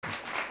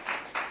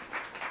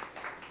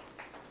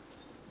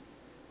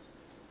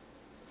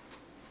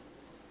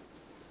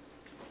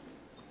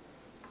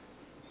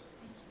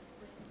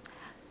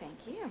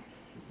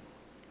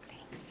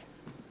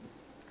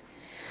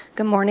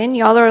Good morning.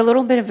 Y'all are a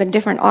little bit of a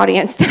different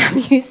audience than I'm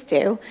used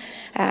to.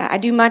 I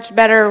do much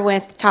better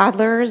with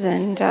toddlers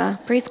and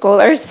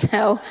preschoolers,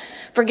 so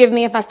forgive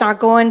me if I start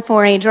going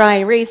for a dry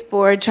erase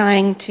board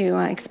trying to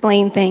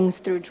explain things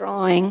through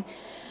drawing.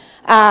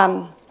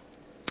 I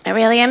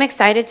really am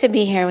excited to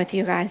be here with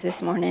you guys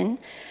this morning.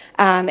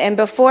 And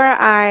before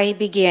I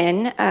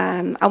begin,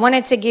 I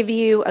wanted to give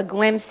you a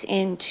glimpse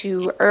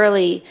into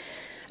a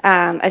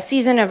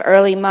season of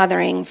early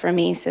mothering for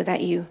me so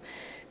that you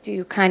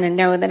do kind of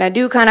know that I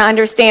do kind of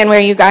understand where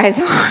you guys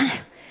are.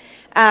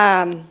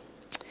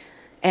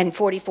 And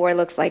 44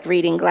 looks like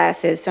reading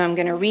glasses, so I'm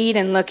going to read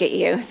and look at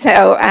you.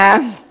 So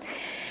August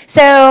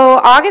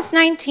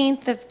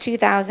 19th of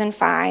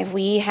 2005,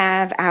 we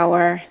have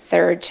our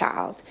third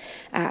child.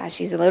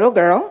 She's a little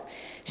girl.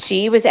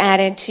 She was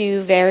added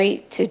to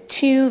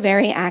two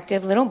very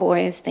active little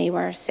boys. They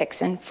were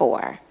 6 and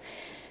 4.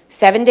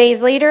 7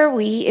 days later,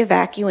 we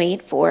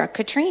evacuate for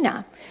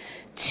Katrina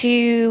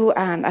to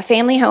a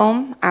family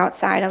home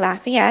outside of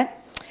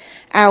Lafayette.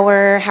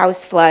 Our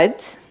house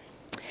floods.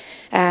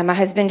 My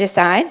husband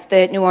decides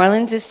that New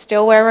Orleans is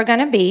still where we're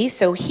going to be,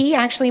 so he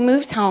actually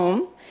moves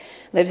home,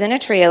 lives in a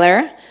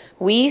trailer.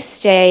 We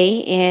stay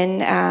in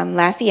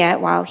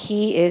Lafayette while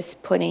he is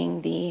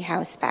putting the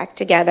house back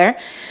together.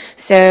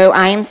 So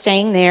I am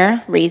staying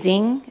there,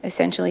 raising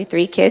essentially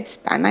 3 kids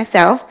by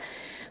myself.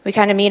 We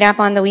kind of meet up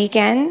on the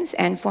weekends,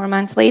 and 4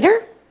 months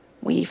later,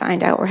 we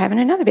find out we're having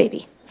another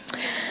baby.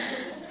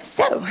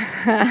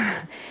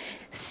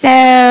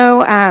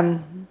 So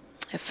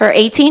for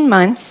 18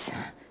 months,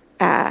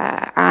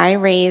 I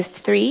raised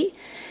 3,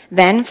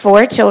 then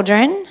 4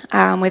 children,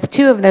 with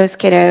 2 of those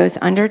kiddos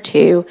under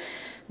 2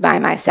 by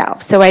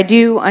myself. So I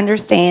do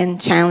understand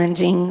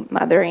challenging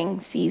mothering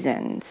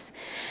seasons.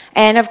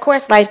 And of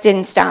course, life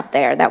didn't stop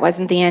there. That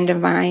wasn't the end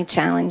of my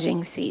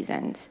challenging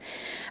seasons.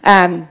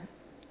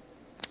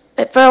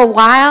 But for a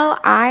while,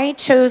 I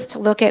chose to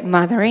look at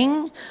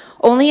mothering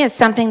only as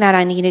something that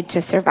I needed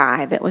to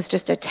survive. It was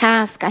just a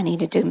task. I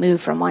needed to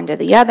move from one to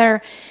the other.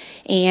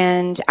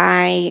 And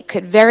I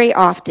could very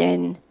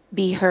often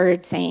be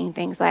heard saying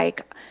things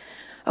like,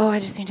 oh, I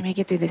just need to make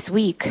it through this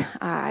week.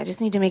 I just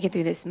need to make it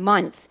through this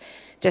month.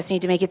 Just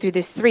need to make it through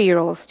this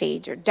 3-year-old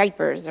stage, or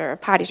diapers, or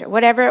potty training,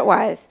 whatever it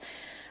was.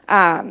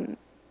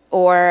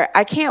 Or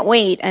I can't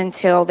wait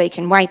until they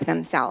can wipe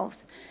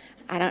themselves.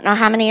 I don't know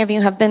how many of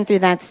you have been through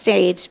that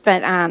stage,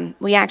 but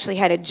we actually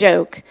had a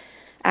joke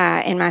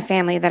in my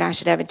family that I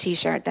should have a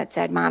T-shirt that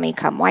said, "Mommy,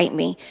 come wipe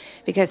me,"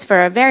 because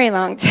for a very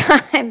long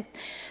time,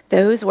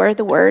 those were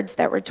the words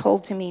that were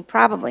told to me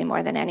probably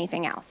more than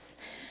anything else.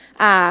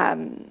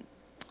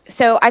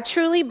 So I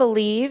truly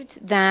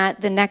believed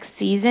that the next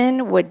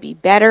season would be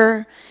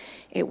better.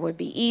 It would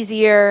be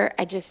easier.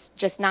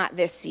 Just not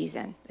this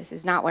season. This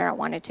is not where I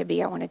wanted to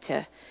be. I wanted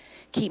to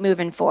keep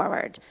moving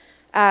forward.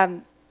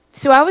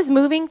 So I was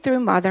moving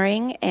through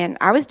mothering, and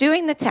I was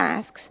doing the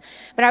tasks,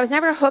 but I was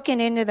never hooking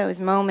into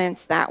those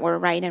moments that were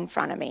right in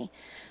front of me.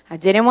 I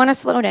didn't want to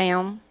slow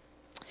down.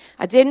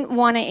 I didn't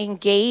want to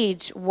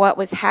engage what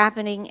was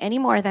happening any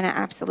more than I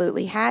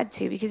absolutely had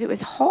to, because it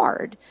was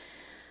hard.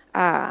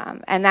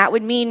 And that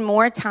would mean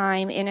more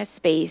time in a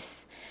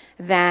space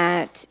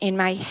that in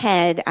my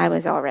head I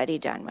was already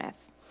done with.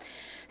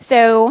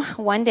 So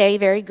one day,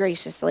 very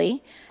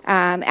graciously,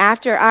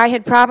 after I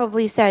had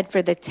probably said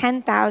for the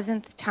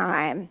 10,000th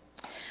time,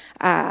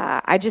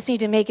 I just need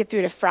to make it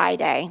through to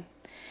Friday,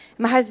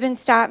 my husband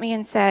stopped me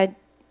and said,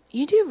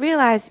 "You do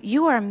realize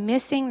you are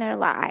missing their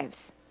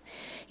lives.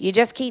 You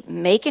just keep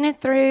making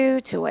it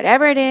through to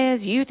whatever it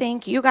is you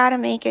think you got to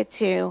make it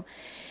to.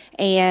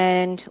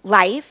 And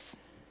life,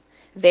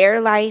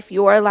 their life,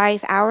 your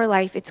life, our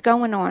life, it's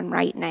going on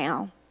right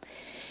now.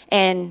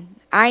 And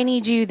I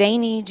need you, they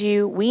need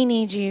you, we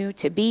need you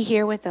to be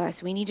here with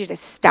us. We need you to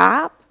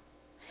stop,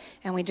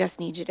 and we just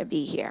need you to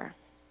be here."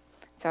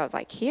 So I was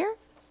like, here?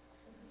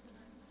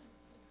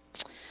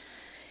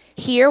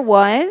 Here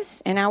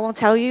was, and I will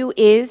tell you,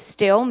 is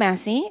still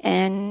messy,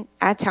 and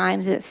at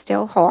times it's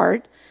still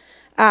hard.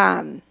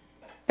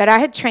 But I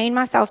had trained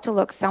myself to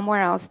look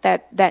somewhere else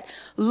that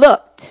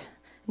looked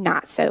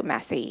not so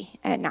messy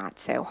and not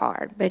so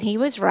hard. But he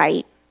was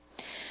right.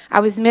 I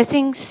was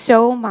missing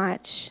so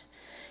much.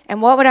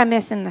 And what would I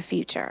miss in the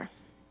future?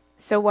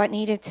 So what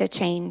needed to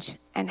change,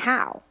 and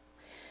how?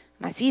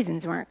 My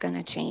seasons weren't going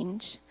to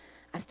change.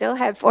 I still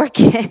had 4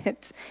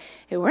 kids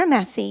who were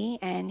messy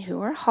and who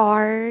were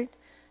hard,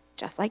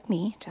 just like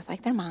me, just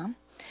like their mom.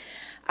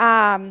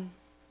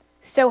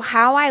 So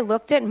how I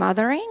looked at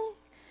mothering,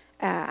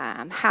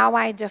 how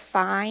I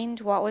defined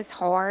what was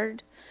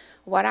hard,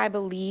 what I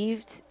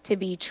believed to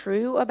be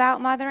true about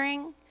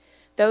mothering,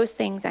 those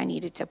things I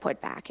needed to put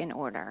back in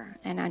order,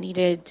 and I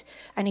needed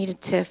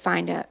to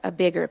find a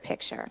bigger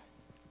picture.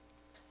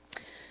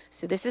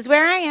 So this is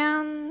where I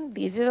am.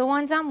 These are the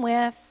ones I'm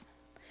with.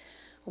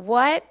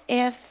 What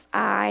if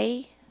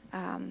I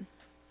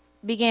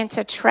began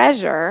to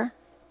treasure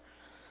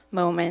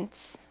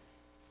moments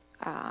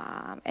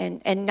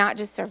and not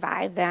just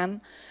survive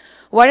them?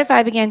 What if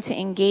I began to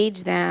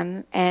engage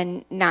them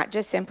and not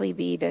just simply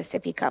be the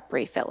sippy cup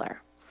refiller?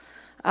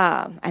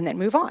 and then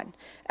move on.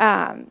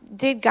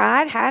 Did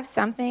God have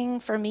something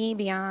for me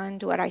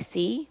beyond what I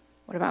see?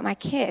 What about my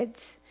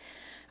kids?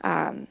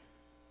 And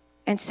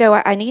so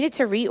I needed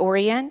to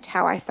reorient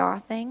how I saw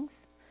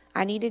things.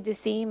 I needed to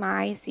see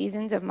my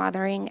seasons of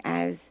mothering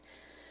as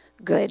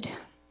good.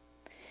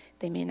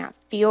 They may not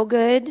feel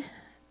good.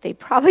 They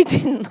probably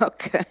didn't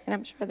look good.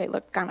 I'm sure they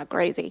looked kind of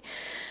crazy.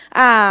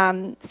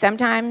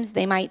 Sometimes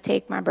they might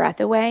take my breath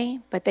away,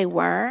 but they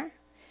were,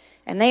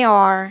 and they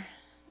are,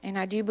 and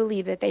I do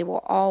believe that they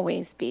will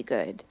always be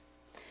good.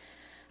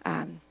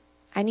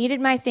 I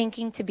needed my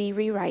thinking to be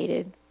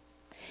rewrited.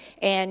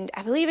 And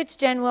I believe it's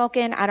Jen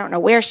Wilkin. I don't know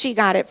where she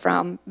got it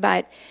from.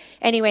 But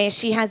anyway,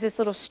 she has this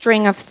little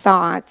string of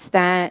thoughts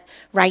that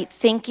right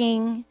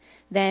thinking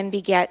then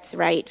begets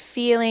right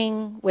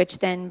feeling, which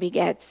then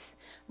begets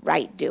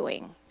right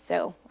doing.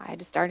 So I had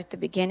to start at the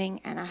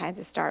beginning, and I had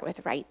to start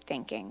with right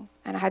thinking.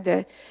 And I had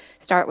to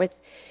start with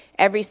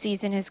every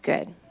season is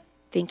good.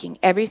 Thinking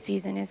every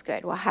season is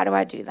good. Well, how do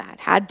I do that?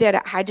 How did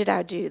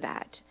I do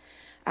that?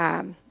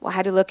 Well, I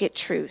had to look at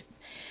truth.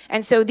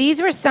 And so these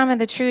were some of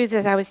the truths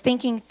as I was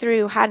thinking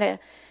through how to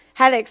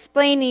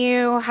explain to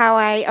you how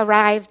I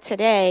arrived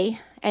today.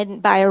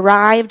 And by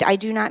arrived, I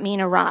do not mean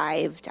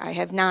arrived. I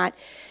have not,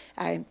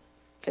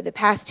 for the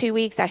past 2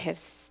 weeks, I have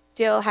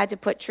still had to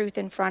put truth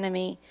in front of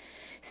me,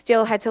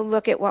 still had to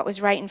look at what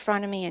was right in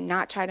front of me and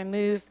not try to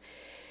move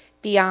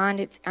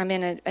beyond. I'm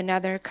in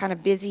another kind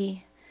of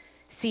busy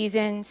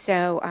season,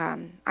 so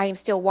I am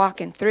still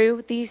walking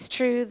through these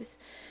truths.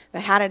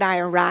 But how did I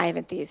arrive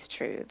at these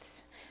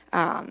truths?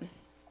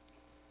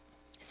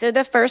 So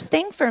the first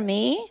thing for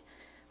me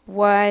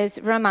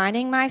was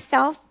reminding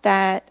myself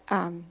that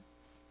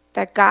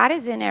that God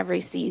is in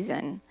every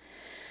season.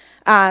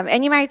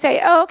 And you might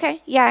say, oh,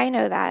 okay, yeah, I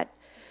know that.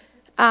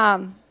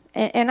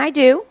 And I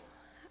do.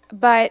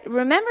 But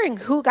remembering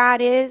who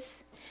God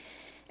is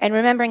and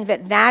remembering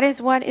that that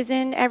is what is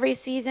in every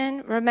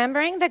season,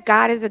 remembering that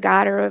God is a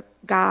God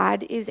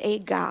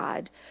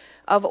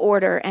of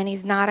order, and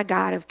he's not a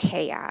God of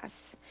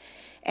chaos.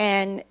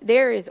 And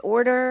there is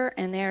order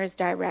and there is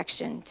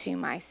direction to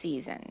my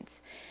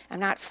seasons. I'm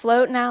not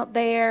floating out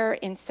there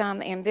in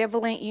some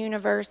ambivalent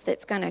universe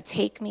that's going to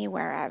take me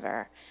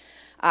wherever.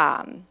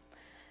 When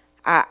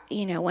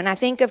I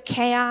think of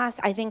chaos,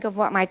 I think of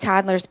what my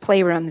toddler's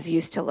playrooms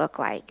used to look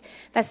like.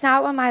 That's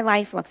not what my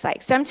life looks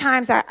like.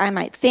 Sometimes I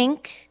might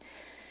think,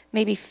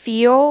 maybe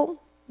feel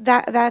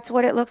that that's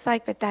what it looks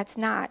like, but that's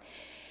not.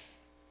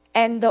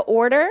 And the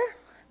order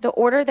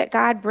that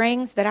God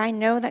brings, that I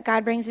know that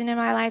God brings into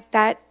my life,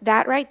 that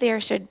right there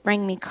should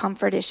bring me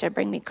comfort. It should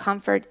bring me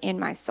comfort in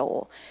my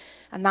soul.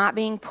 I'm not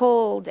being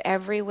pulled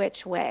every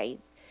which way.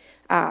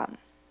 And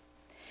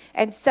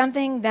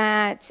something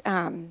that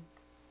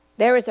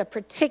there was a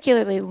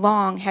particularly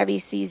long, heavy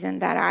season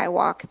that I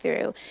walked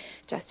through,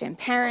 just in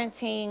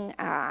parenting,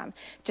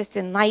 just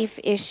in life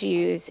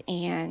issues,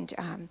 and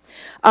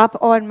up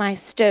on my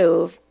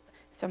stove.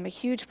 So I'm a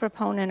huge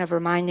proponent of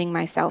reminding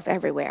myself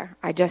everywhere.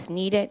 I just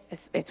need it.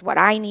 It's what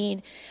I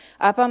need.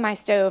 Up on my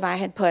stove, I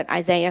had put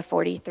Isaiah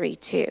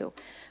 43:2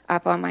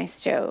 up on my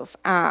stove.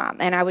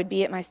 And I would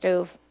be at my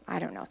stove,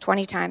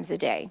 20 times a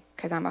day,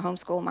 because I'm a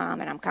homeschool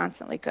mom and I'm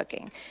constantly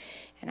cooking.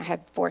 And I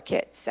have 4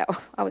 kids, so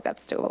I was at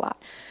the stove a lot.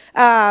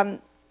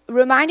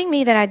 Reminding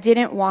me that I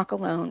didn't walk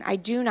alone. I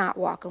do not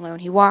walk alone.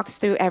 He walks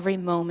through every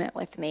moment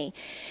with me.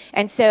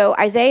 And so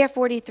Isaiah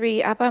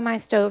 43 up on my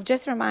stove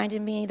just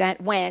reminded me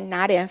that when,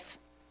 not if,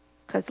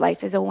 because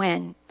life is a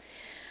when.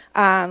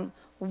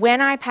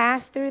 When I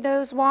pass through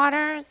those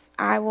waters,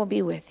 I will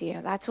be with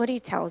you. That's what he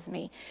tells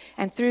me.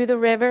 And through the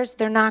rivers,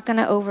 they're not going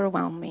to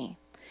overwhelm me.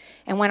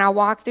 And when I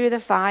walk through the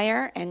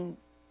fire, and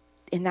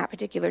in that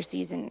particular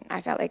season,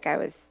 I felt like I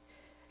was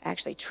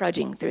actually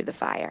trudging through the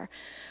fire.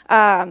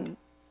 I'm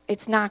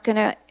not going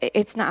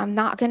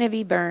to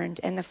be burned,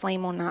 and the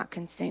flame will not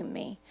consume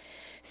me.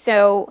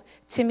 So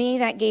to me,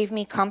 that gave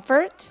me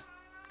comfort.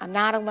 I'm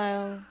not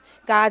alone.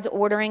 God's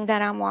ordering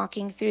that I'm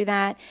walking through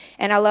that.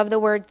 And I love the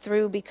word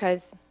through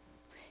because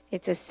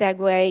it's a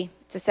segue.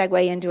 It's a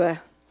segue into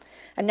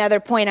another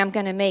point I'm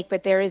going to make,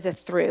 but there is a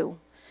through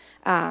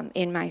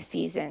in my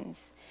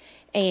seasons.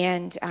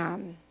 And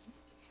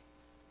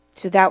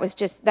so that was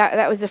just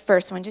that was the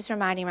first one, just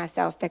reminding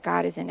myself that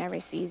God is in every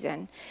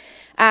season.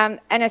 And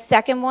a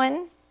second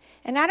one,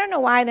 and I don't know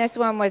why this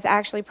one was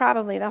actually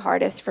probably the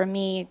hardest for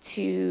me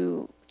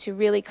to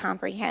really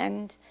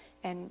comprehend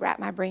and wrap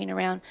my brain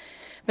around.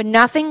 But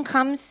nothing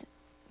comes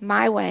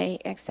my way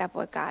except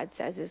what God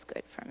says is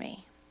good for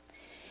me.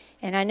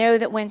 And I know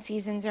that when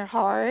seasons are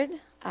hard,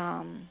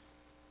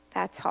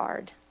 that's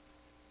hard.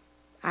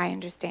 I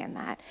understand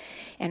that.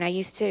 And I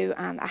used to,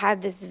 I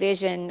had this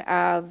vision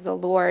of the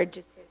Lord,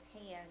 just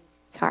his hands.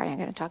 Sorry, I'm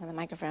going to talk in the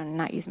microphone and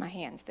not use my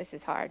hands. This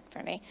is hard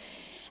for me.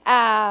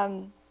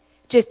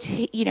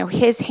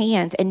 His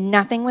hands, and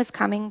nothing was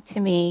coming to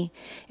me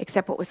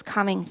except what was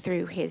coming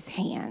through his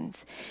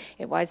hands.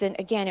 It wasn't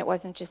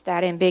just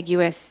that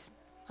ambiguous,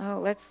 oh,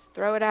 let's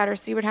throw it out or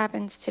see what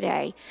happens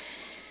today.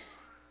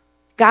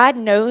 God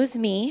knows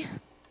me.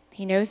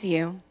 He knows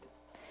you.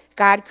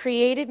 God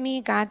created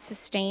me. God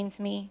sustains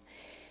me.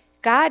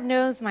 God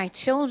knows my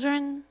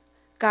children.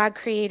 God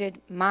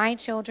created my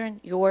children,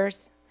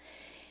 yours.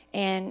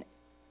 And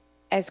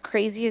as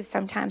crazy as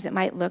sometimes it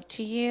might look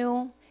to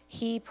you,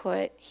 he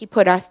put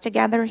us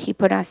together. He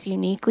put us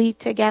uniquely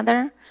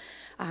together.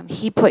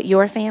 He put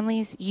your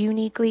families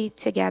uniquely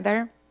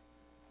together.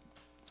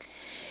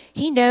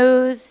 He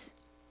knows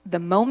the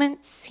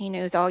moments. He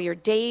knows all your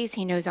days.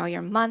 He knows all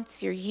your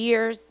months, your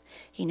years.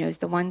 He knows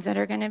the ones that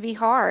are going to be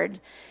hard.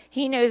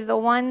 He knows the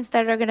ones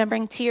that are going to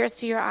bring tears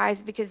to your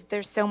eyes because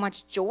there's so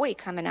much joy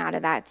coming out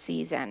of that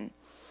season.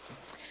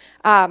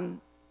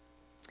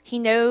 He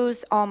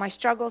knows all my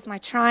struggles, my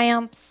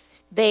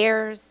triumphs,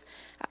 theirs,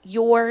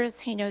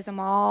 yours. He knows them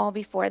all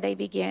before they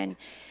begin.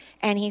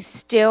 And he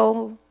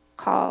still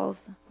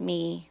calls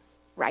me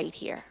right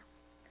here.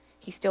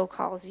 He still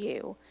calls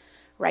you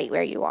right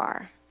where you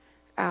are.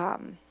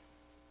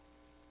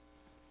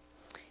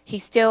 He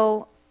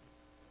still,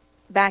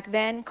 back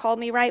then, called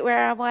me right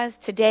where I was.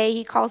 Today,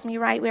 he calls me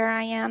right where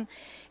I am.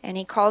 And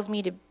he calls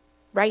me to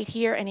right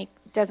here, and he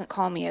doesn't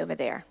call me over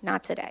there.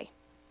 Not today.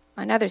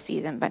 Another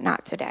season, but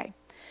not today.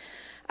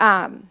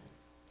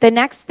 The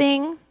next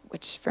thing,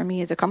 which for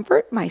me is a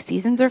comfort, my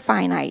seasons are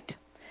finite.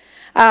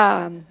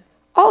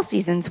 All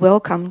seasons will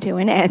come to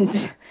an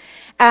end.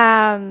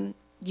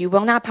 You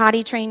will not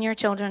potty train your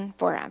children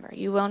forever.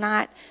 You will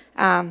not,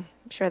 I'm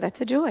sure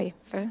that's a joy.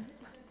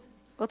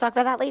 We'll talk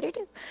about that later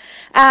too.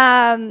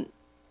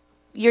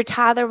 Your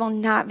toddler will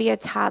not be a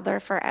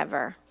toddler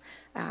forever.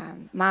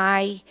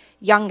 My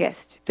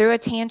youngest threw a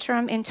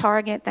tantrum in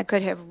Target that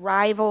could have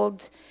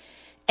rivaled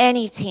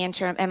any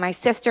tantrum, and my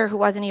sister, who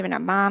wasn't even a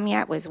mom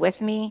yet, was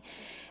with me,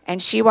 and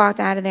she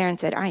walked out of there and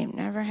said, I am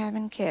never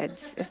having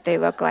kids if they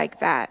look like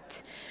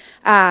that.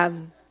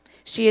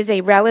 She is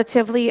a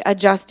relatively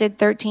adjusted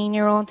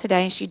 13-year-old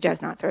today. She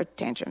does not throw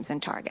tantrums in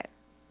Target.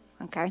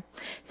 Okay?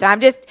 So I'm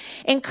just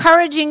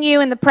encouraging you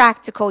in the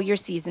practical, your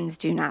seasons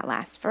do not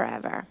last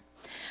forever.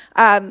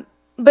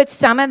 But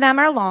some of them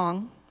are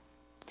long,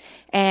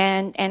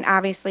 and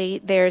obviously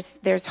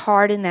there's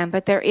hard in them,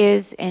 but there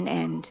is an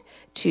end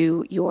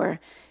to your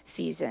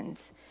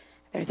seasons.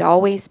 There's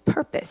always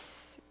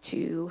purpose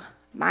to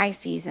my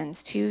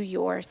seasons, to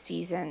your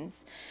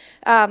seasons.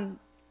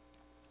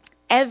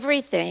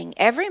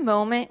 Every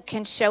moment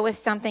can show us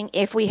something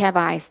if we have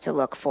eyes to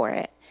look for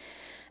it.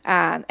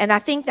 And I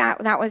think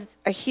that was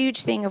a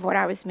huge thing of what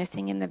I was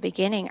missing in the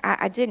beginning.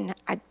 I didn't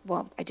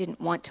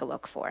want to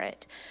look for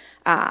it.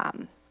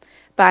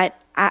 But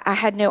I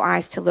had no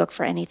eyes to look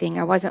for anything.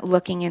 I wasn't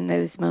looking in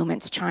those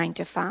moments trying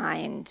to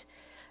find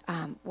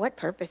what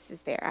purpose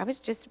is there. I was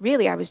just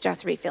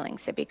refilling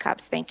sippy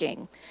cups,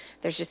 thinking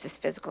there's just this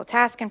physical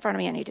task in front of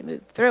me. I need to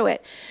move through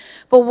it.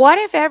 But what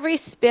if every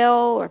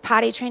spill or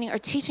potty training or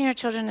teaching your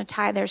children to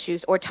tie their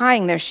shoes or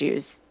tying their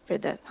shoes for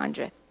the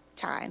 100th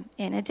time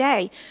in a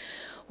day,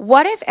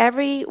 what if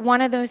every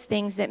one of those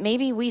things that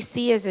maybe we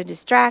see as a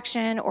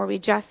distraction or we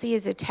just see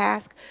as a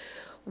task,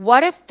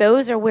 what if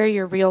those are where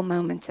your real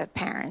moments of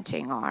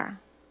parenting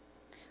are?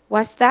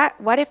 What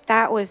if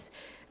that was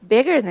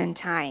bigger than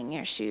tying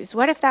your shoes?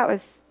 What if that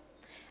was,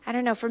 I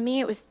don't know, for me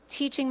it was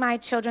teaching my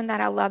children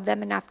that I love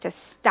them enough to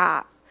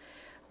stop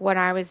what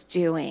I was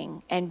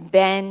doing and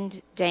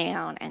bend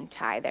down and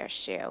tie their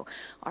shoe,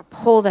 or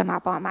pull them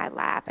up on my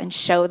lap and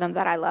show them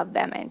that I love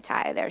them and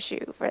tie their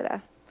shoe for the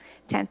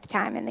 10th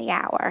time in the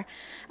hour,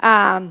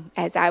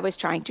 as I was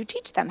trying to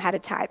teach them how to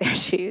tie their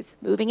shoes,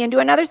 moving into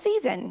another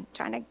season,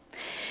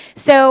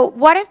 So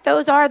what if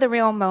those are the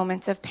real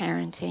moments of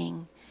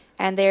parenting,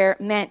 and they're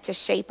meant to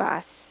shape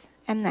us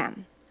and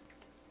them?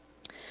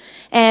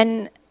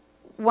 And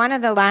one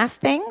of the last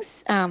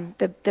things,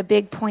 the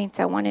big points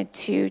I wanted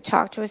to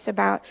talk to us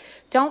about,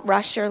 don't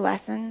rush your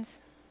lessons.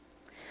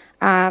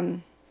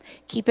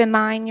 Keep in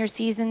mind your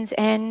seasons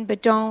end,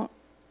 but don't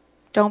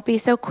be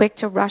so quick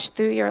to rush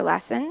through your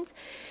lessons.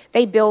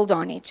 They build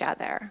on each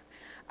other.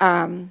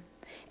 And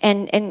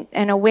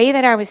a way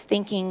that I was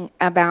thinking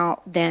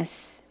about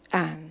this,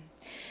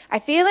 I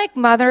feel like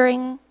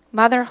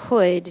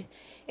motherhood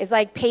is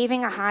like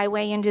paving a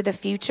highway into the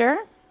future.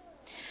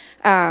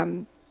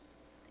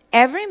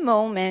 Every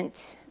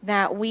moment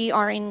that we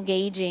are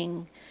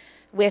engaging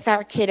with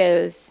our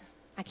kiddos,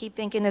 I keep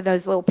thinking of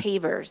those little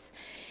pavers,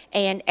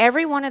 and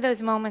every one of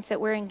those moments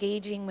that we're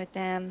engaging with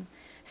them,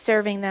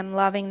 serving them,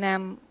 loving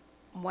them,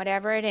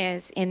 whatever it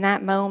is in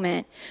that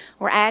moment,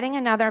 we're adding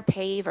another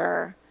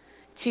paver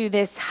to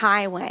this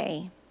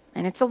highway,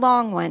 and it's a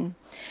long one,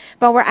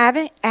 but we're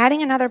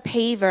adding another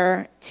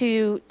paver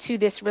to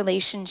this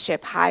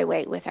relationship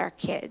highway with our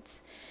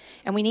kids,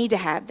 and we need to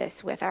have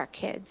this with our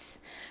kids.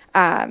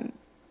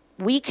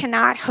 We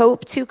cannot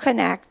hope to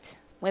connect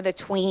with a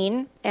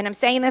tween, and I'm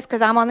saying this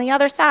because I'm on the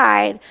other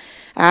side.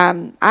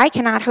 I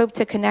cannot hope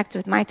to connect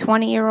with my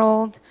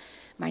 20-year-old,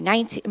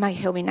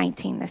 he'll be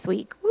 19 this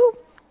week. Woo,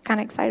 kind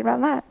of excited about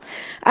that.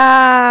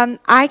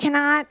 I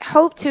cannot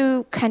hope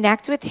to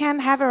connect with him,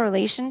 have a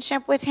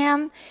relationship with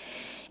him,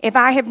 if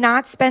I have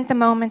not spent the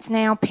moments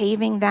now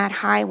paving that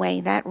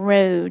highway, that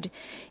road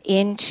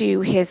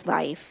into his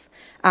life.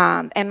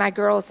 and my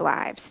girls'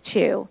 lives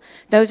too.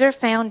 Those are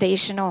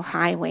foundational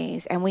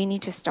highways, and we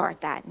need to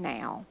start that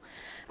now.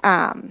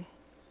 And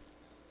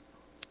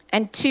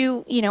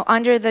two,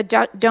 under the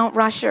don't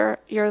rush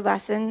your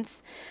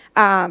lessons,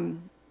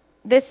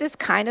 this is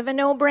kind of a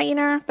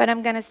no-brainer, but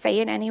I'm going to say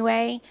it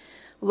anyway.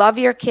 Love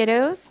your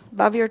kiddos,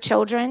 love your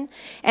children.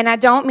 And I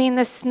don't mean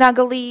the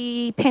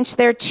snuggly, pinch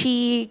their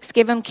cheeks,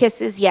 give them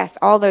kisses. Yes,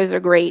 all those are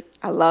great.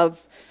 I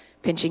love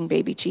pinching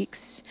baby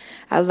cheeks.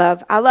 I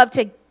love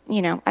to,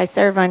 I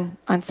serve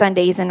on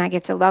Sundays and I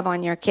get to love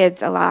on your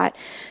kids a lot.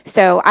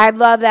 So I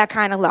love that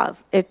kind of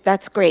love.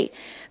 That's great.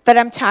 But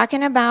I'm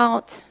talking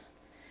about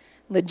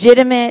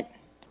legitimate,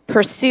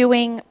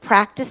 pursuing,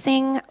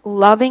 practicing,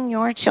 loving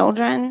your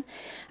children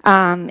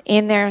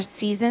in their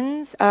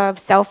seasons of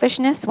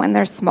selfishness when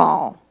they're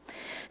small.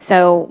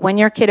 So when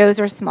your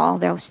kiddos are small,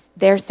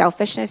 their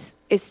selfishness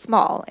is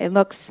small. It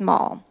looks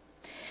small.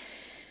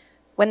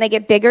 When they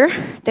get bigger,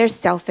 their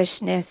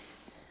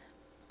selfishness,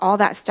 all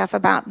that stuff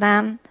about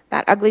them,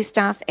 that ugly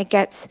stuff, it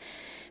gets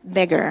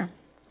bigger.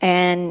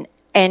 And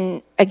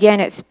again,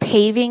 it's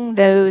paving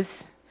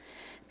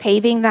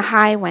the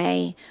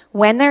highway.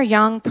 When they're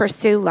young,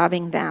 pursue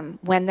loving them.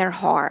 When they're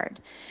hard.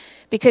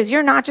 Because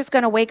you're not just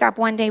going to wake up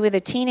one day with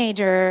a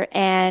teenager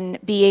and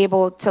be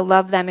able to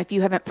love them if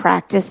you haven't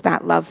practiced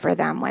that love for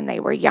them when they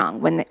were young,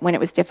 when it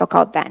was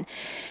difficult then.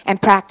 And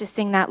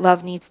practicing that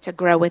love needs to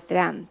grow with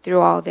them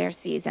through all their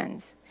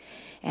seasons.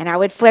 And I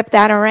would flip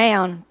that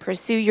around.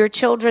 Pursue your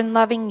children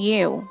loving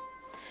you.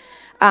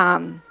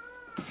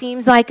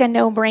 Seems like a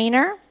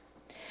no-brainer,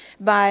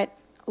 but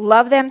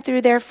love them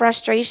through their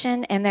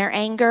frustration and their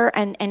anger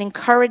and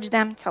encourage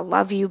them to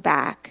love you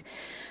back.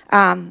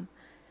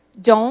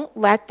 Don't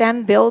let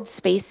them build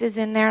spaces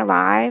in their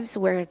lives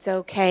where it's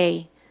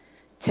okay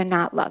to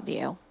not love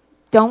you.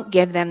 Don't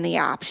give them the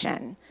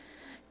option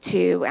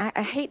to,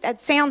 I hate,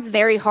 that sounds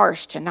very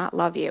harsh, to not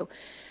love you,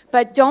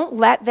 but don't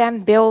let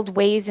them build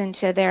ways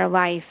into their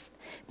life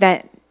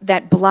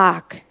that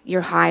block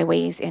your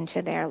highways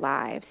into their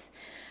lives.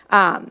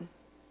 A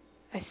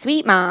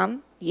sweet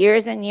mom,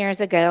 years and years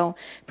ago,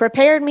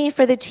 prepared me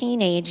for the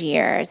teenage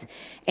years,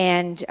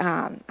 and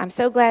I'm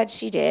so glad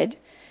she did.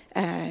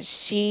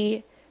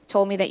 She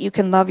told me that you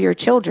can love your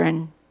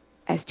children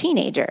as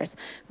teenagers.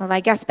 Well, I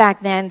guess back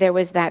then there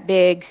was that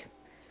big,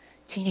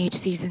 teenage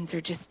seasons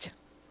are just,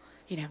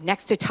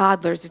 next to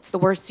toddlers, it's the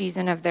worst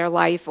season of their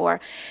life,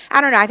 or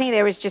I don't know, I think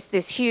there was just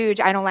this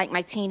huge, I don't like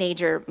my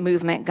teenager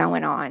movement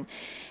going on.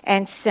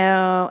 And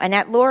so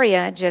Annette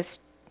Loria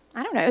just,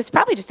 I don't know, it was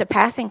probably just a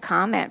passing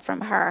comment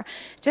from her,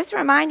 just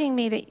reminding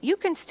me that you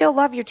can still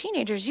love your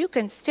teenagers, you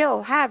can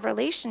still have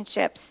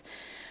relationships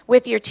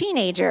with your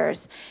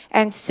teenagers.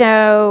 And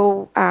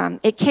so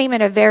it came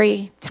at a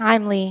very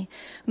timely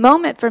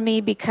moment for me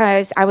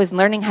because I was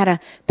learning how to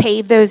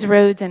pave those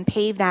roads and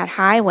pave that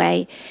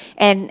highway.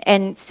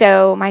 And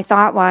so my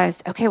thought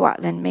was, okay, well,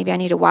 then maybe I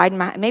need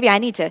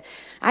to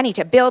I need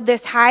to build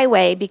this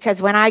highway,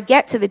 because when I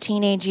get to the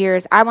teenage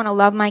years, I want to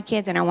love my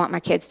kids and I want my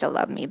kids to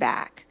love me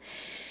back.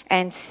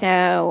 And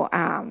so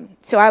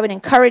I would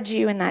encourage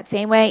you in that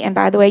same way. And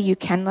by the way, you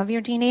can love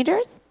your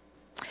teenagers.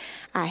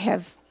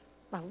 I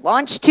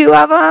launched 2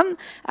 of them.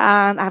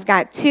 I've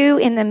got 2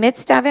 in the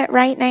midst of it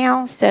right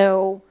now,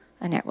 so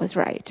Annette was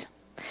right.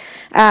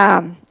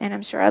 And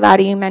I'm sure a lot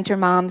of you mentor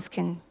moms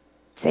can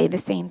say the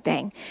same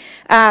thing.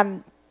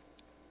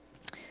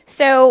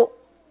 So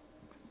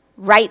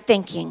right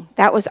thinking.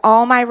 That was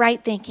all my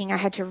right thinking. I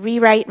had to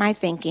rewrite my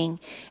thinking.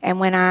 And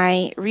when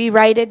I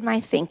rewrited my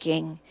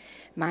thinking,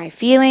 my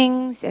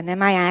feelings and then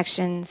my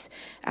actions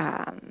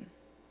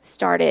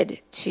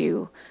started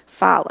to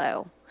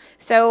follow.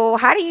 So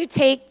how do you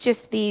take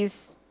just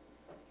these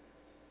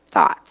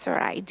thoughts or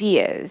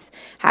ideas?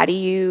 How do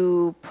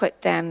you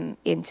put them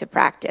into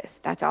practice?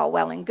 That's all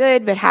well and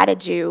good, but how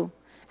did you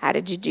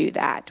do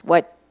that?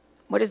 What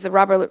is the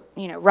rubber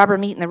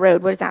meet in the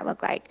road? What does that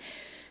look like?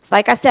 So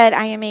like I said,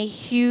 I am a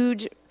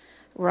huge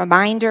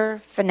reminder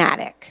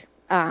fanatic.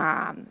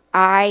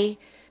 I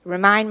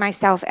remind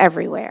myself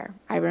everywhere.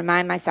 I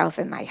remind myself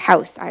in my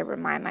house. I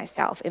remind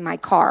myself in my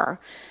car.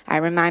 I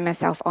remind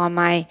myself on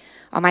my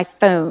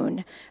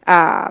phone.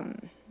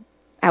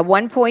 At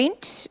one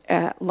point,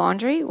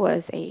 laundry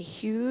was a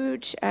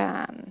huge,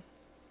 I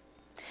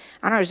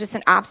don't know, it was just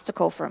an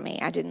obstacle for me.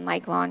 I didn't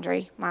like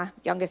laundry. My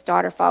youngest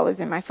daughter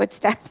follows in my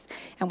footsteps,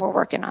 and we're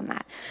working on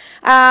that.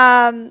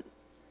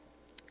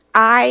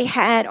 I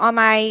had on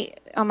my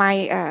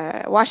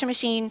washing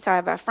machine, so I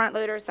have a front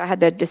loader, so I had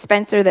the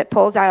dispenser that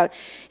pulls out,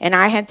 and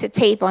I had to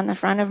tape on the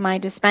front of my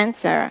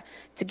dispenser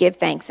to give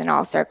thanks in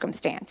all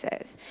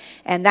circumstances.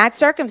 And that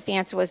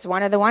circumstance was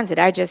one of the ones that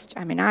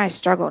I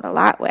struggled a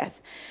lot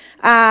with.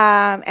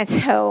 And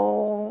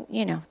so,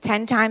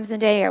 10 times a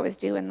day I was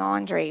doing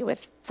laundry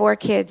with 4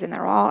 kids, and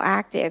they're all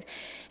active.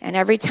 And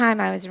every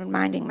time I was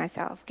reminding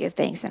myself, give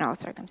thanks in all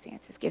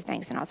circumstances, give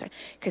thanks in all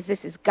circumstances, because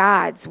this is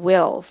God's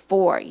will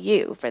for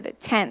you for the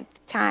 10th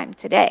time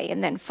today,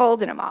 and then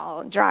folding them all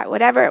and dry,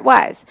 whatever it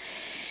was.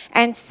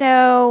 And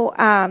so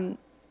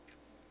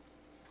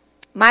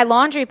my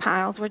laundry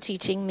piles were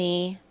teaching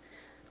me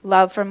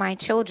love for my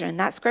children.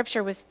 That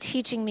scripture was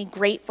teaching me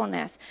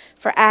gratefulness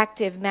for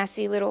active,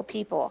 messy little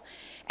people.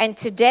 And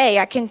today,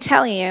 I can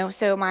tell you,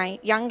 so my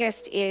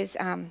youngest is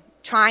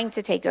trying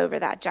to take over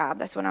that job.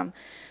 That's what I'm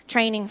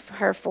training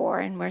her for,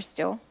 and we're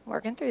still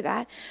working through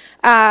that.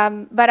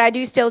 But I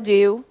do still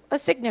do a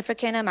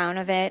significant amount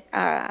of it,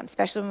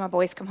 especially when my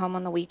boys come home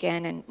on the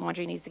weekend and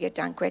laundry needs to get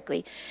done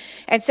quickly.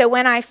 And so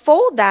when I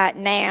fold that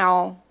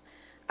now,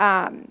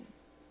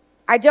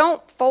 I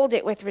don't fold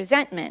it with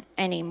resentment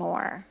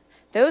anymore.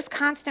 Those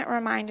constant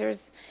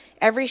reminders,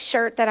 every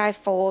shirt that I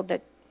fold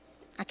that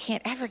I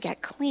can't ever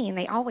get clean,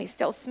 they always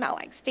still smell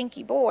like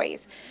stinky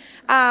boys.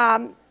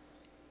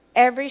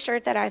 Every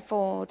shirt that I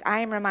fold, I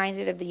am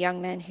reminded of the young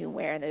men who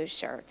wear those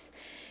shirts.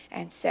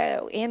 And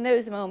so in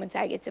those moments,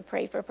 I get to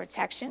pray for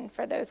protection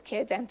for those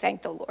kids and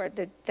thank the Lord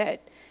that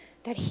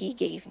he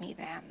gave me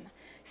them.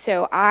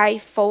 So I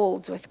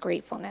fold with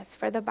gratefulness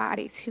for the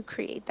bodies who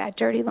create that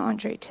dirty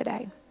laundry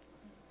today.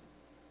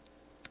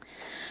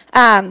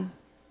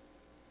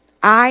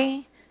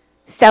 I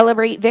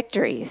celebrate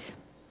victories.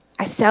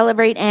 I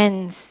celebrate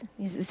ends.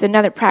 This is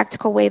another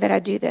practical way that I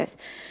do this.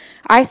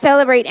 I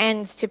celebrate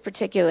ends to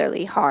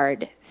particularly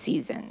hard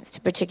seasons,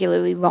 to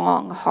particularly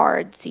long,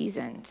 hard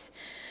seasons.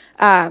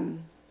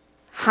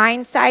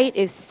 Hindsight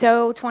is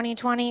so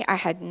 2020. I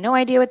had no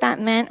idea what that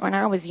meant when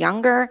I was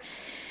younger.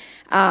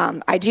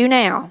 I do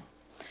now.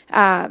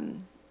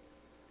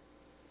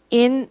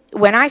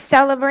 When I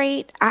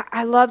celebrate,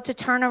 I love to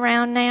turn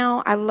around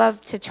now. I love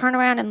to turn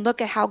around and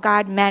look at how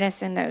God met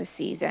us in those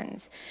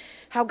seasons.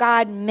 How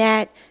God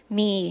met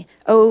me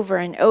over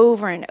and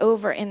over and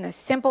over in the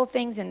simple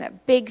things, in the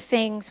big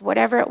things,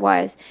 whatever it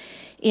was,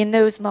 in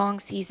those long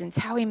seasons.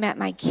 How he met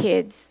my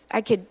kids.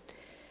 I could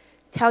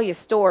tell you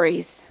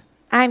stories.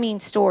 I mean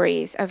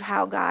stories of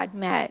how God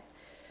met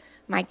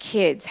my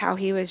kids, how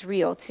he was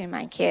real to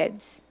my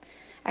kids.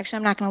 Actually,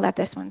 I'm not going to let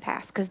this one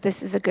pass because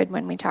this is a good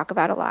one we talk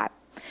about a lot.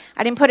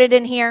 I didn't put it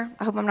in here.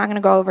 I hope I'm not going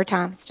to go over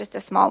time. It's just a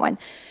small one.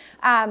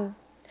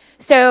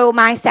 So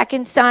my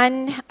second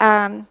son,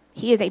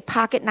 he is a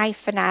pocket knife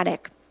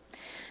fanatic.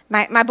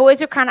 My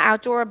boys are kind of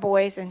outdoor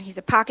boys, and he's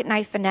a pocket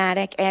knife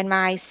fanatic. And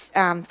my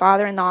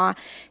father-in-law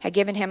had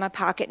given him a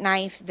pocket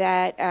knife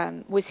that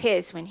was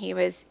his when he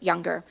was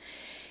younger.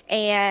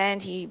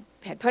 And he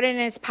had put it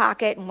in his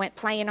pocket and went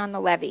playing on the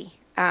levee,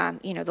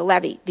 the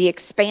levee, the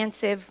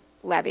expansive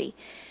levee.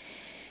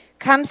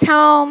 Comes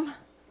home,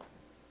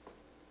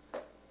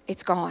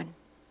 it's gone.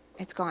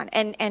 It's gone.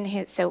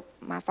 So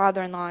my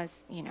father-in-law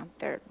is,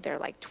 they're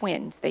like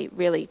twins. They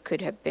really could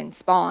have been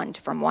spawned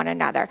from one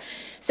another.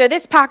 So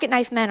this pocket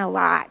knife meant a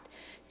lot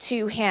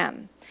to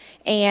him.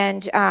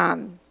 And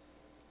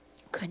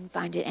couldn't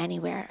find it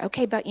anywhere.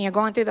 Okay, but,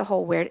 going through the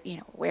whole,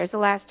 where's the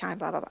last time,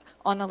 blah, blah, blah,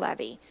 on the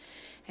levee.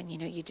 And,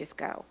 you just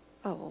go,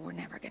 oh, well, we're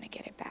never going to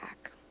get it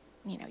back.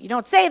 You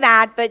don't say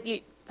that, but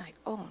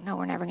oh, no,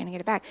 we're never going to get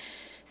it back.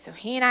 So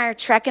he and I are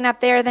trekking up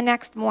there the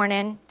next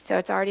morning. So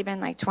it's already been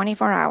like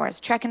 24 hours.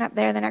 Trekking up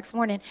there the next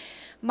morning.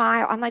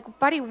 I'm like,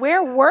 buddy,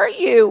 where were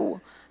you?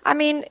 I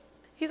mean,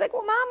 he's like,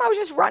 well, Mom, I was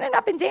just running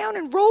up and down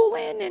and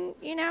rolling and,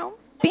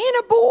 being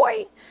a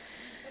boy.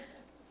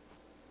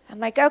 I'm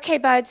like, okay,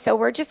 bud. So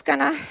we're just going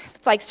to,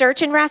 it's like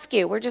search and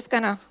rescue. We're just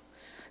going to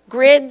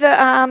grid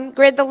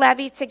the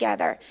levee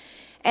together.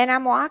 And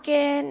I'm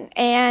walking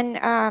and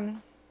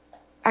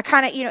I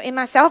kind of, in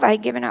myself, I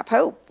had given up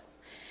hope.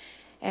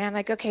 And I'm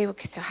like, okay,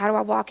 so how do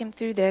I walk him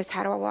through this?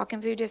 How do I walk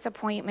him through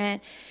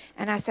disappointment?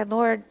 And I said,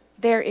 Lord,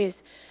 there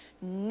is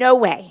no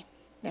way.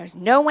 There's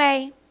no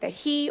way that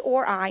he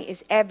or I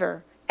is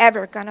ever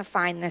going to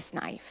find this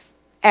knife.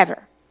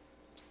 Ever.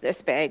 It's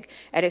this big.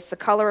 And it's the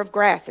color of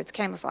grass. It's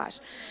camouflage.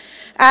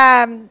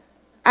 I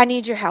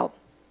need your help.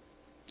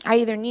 I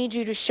either need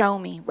you to show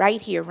me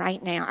right here,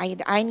 right now. I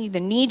either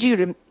need you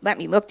to let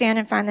me look down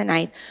and find the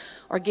knife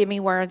or give me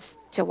words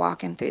to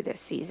walk him through this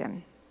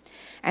season.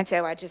 And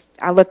so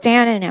I look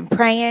down and I'm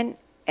praying,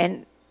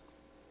 and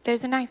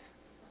there's a knife.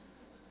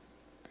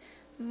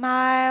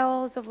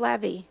 Miles of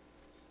levee,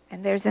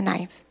 and there's a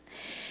knife.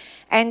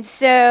 And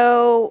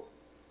so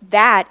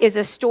that is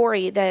a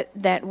story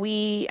that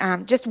we,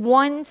 just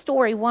one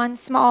story, one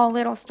small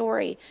little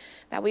story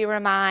that we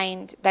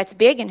remind that's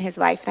big in his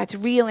life, that's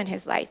real in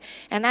his life.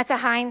 And that's a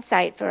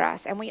hindsight for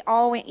us. And we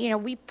always,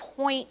 we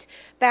point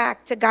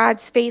back to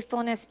God's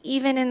faithfulness,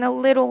 even in the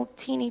little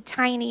teeny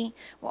tiny,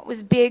 what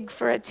was big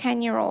for a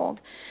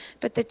 10-year-old,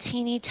 but the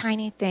teeny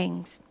tiny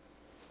things.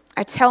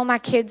 I tell my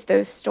kids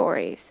those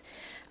stories.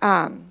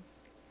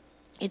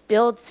 It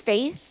builds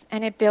faith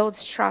and it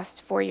builds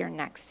trust for your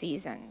next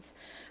seasons.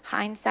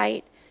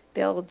 Hindsight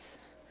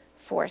builds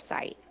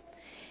foresight.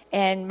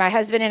 And my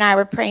husband and I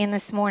were praying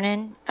this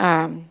morning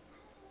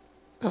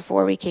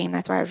before we came.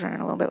 That's why I was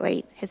running a little bit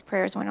late. His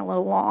prayers went a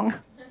little long.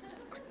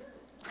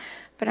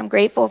 But I'm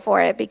grateful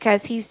for it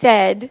because he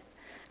said,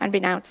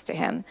 unbeknownst to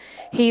him,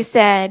 he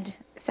said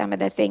some of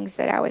the things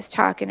that I was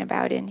talking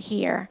about in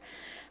here.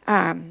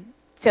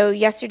 So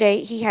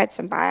yesterday he had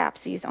some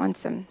biopsies on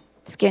some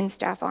skin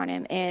stuff on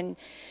him. And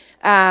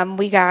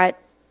we got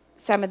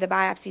some of the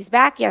biopsies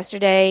back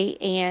yesterday,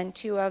 and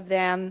two of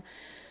them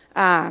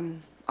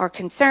are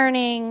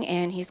concerning,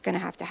 and he's going to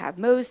have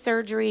Mohs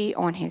surgery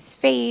on his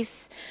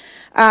face.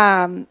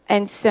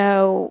 And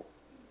so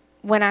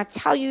when I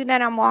tell you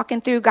that I'm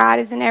walking through God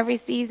is in every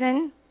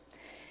season,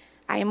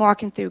 I am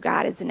walking through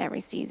God is in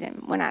every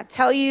season. When I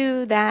tell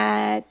you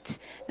that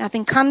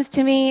nothing comes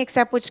to me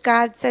except which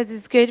God says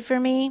is good for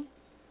me,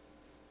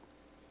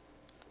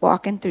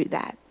 walking through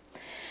that.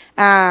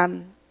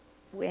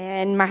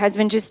 When my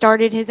husband just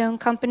started his own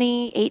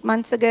company 8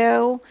 months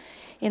ago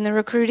in the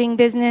recruiting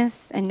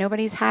business, and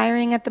nobody's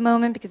hiring at the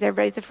moment because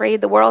everybody's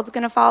afraid the world's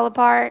going to fall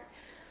apart,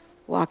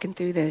 walking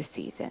through those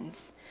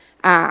seasons.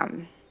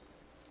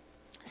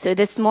 So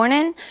this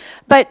morning,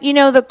 but you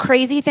know the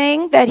crazy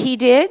thing that he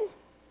did,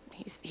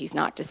 he's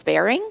not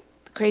despairing.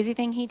 The crazy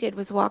thing he did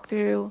was walk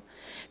through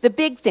the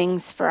big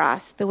things for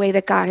us, the way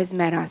that God has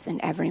met us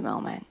in every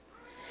moment.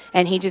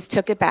 And he just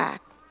took it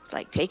back,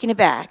 like taking it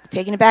back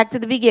to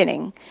the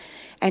beginning,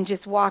 and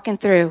just walking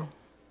through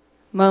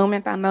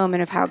moment by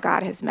moment of how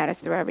God has met us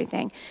through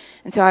everything.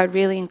 And so I would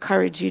really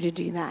encourage you to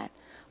do that.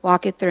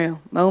 Walk it through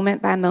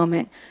moment by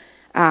moment.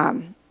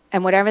 And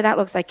whatever that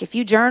looks like. If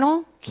you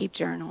journal, keep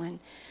journaling.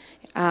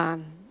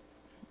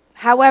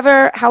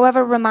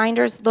 However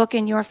reminders look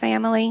in your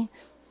family,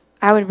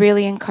 I would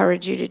really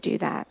encourage you to do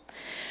that.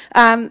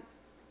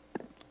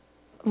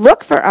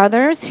 Look for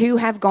others who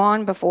have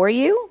gone before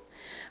you,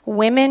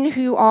 women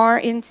who are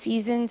in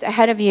seasons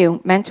ahead of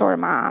you, mentor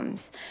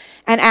moms,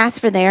 and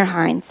ask for their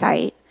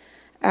hindsight.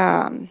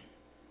 I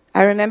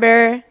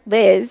remember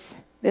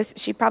Liz,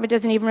 she probably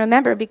doesn't even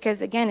remember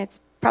because, again, it's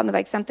probably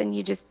like something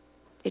you just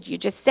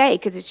say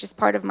because it's just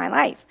part of my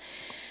life.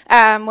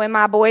 When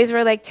my boys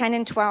were like 10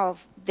 and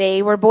 12,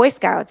 they were Boy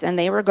Scouts, and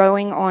they were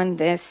going on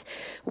this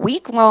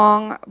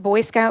week-long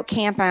Boy Scout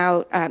camp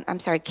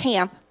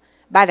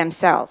by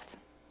themselves.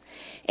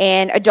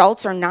 And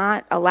adults are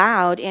not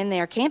allowed in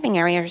their camping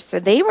area, so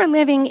they were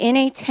living in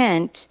a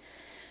tent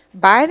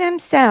by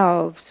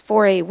themselves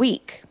for a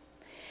week.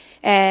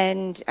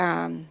 And,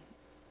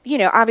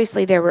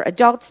 obviously there were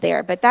adults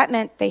there, but that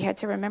meant they had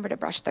to remember to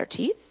brush their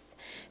teeth.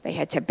 They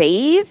had to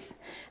bathe,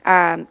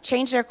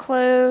 change their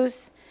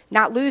clothes,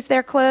 not lose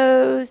their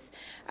clothes,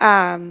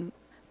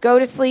 go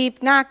to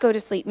sleep, not go to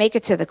sleep, make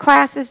it to the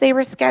classes they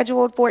were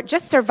scheduled for,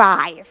 just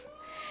survive.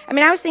 I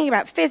mean, I was thinking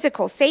about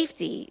physical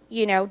safety,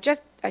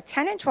 just a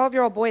 10 and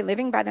 12-year-old boy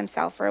living by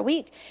themselves for a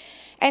week.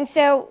 And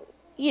so,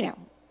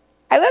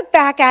 I look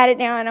back at it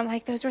now and I'm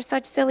like, those were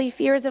such silly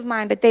fears of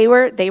mine, but they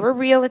were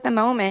real at the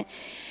moment.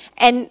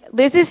 And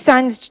Liz's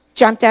sons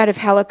jumped out of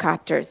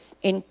helicopters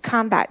in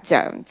combat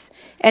zones,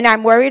 and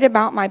I'm worried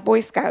about my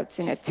Boy Scouts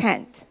in a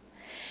tent.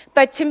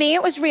 But to me,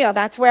 it was real.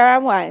 That's where I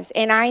was,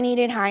 and I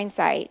needed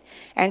hindsight.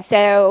 And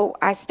so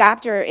I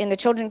stopped her in the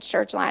children's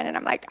church line, and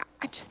I'm like,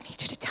 I just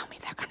need you to tell me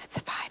they're going to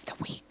survive the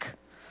week.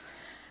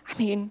 I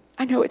mean,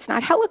 I know it's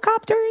not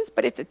helicopters,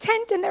 but it's a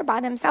tent, and they're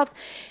by themselves.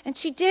 And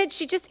she did.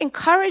 She just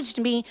encouraged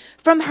me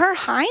from her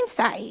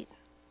hindsight.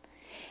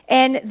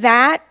 And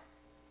that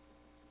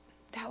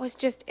was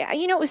just,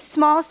 it was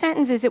small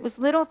sentences. It was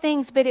little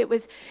things, but it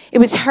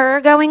was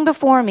her going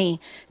before me,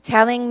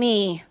 telling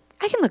me,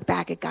 I can look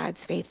back at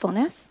God's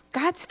faithfulness.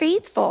 God's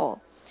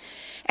faithful.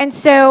 And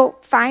so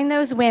find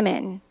those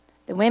women,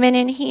 the women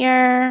in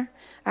here,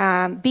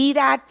 be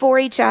that for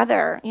each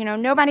other.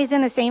 Nobody's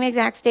in the same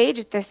exact stage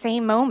at the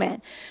same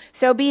moment.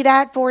 So be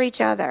that for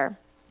each other.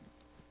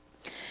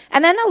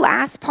 And then the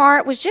last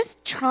part was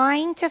just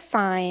trying to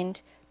find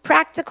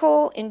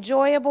practical,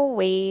 enjoyable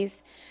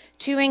ways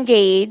to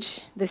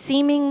engage the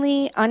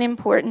seemingly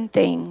unimportant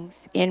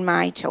things in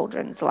my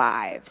children's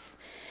lives.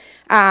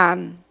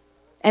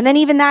 And then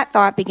even that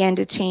thought began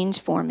to change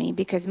for me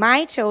because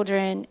my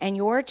children and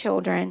your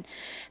children,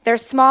 they're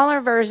smaller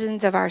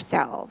versions of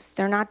ourselves.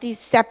 They're not these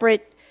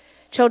separate,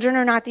 children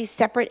are not these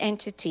separate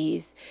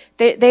entities.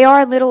 They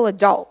are little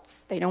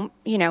adults. They don't,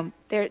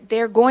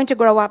 they're going to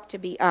grow up to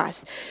be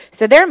us.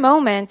 So their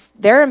moments,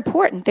 they're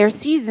important. Their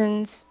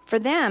seasons for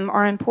them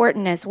are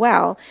important as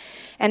well.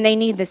 And they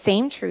need the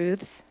same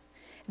truths.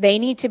 They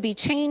need to be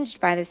changed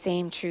by the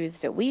same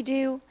truths that we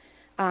do.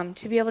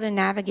 To be able to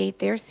navigate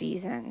their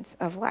seasons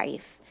of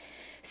life.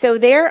 So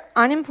their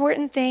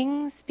unimportant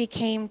things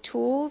became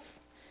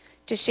tools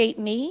to shape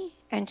me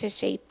and to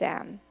shape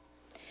them.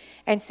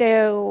 And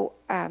so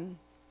I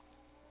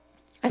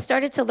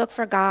started to look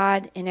for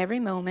God in every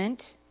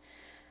moment,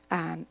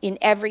 in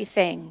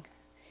everything.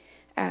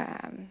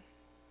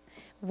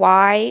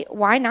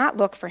 Why not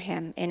look for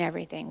him in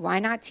everything? Why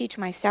not teach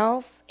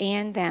myself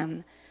and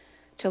them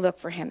to look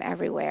for him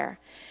everywhere?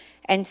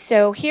 And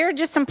so here are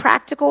just some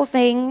practical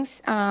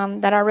things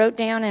that I wrote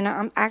down, and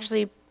I'm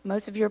actually,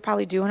 most of you are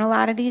probably doing a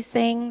lot of these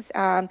things,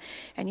 and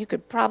you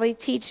could probably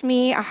teach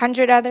me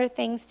 100 other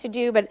things to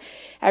do, but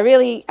I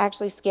really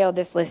actually scaled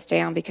this list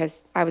down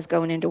because I was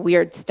going into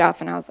weird stuff,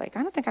 and I was like,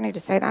 I don't think I need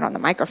to say that on the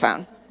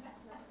microphone.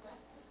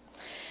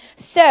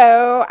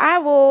 So I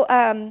will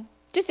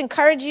just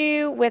encourage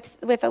you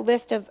with a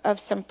list of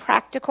some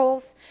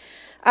practicals.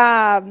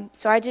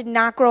 So I did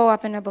not grow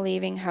up in a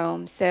believing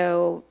home,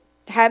 so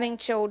having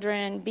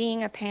children,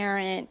 being a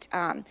parent,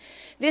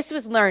 this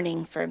was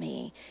learning for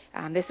me.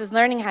 This was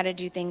learning how to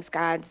do things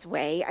God's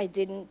way. I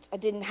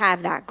didn't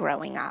have that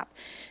growing up.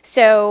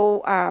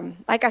 So,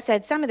 like I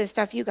said, some of this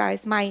stuff you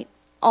guys might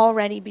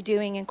already be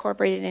doing,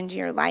 incorporated into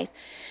your life.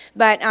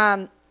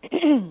 But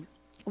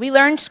we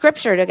learned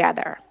scripture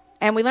together,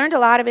 and we learned a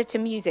lot of it to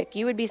music.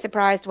 You would be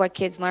surprised what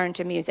kids learn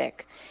to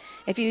music.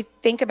 If you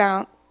think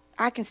about,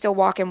 I can still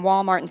walk in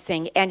Walmart and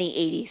sing any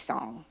 80s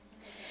song.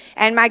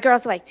 And my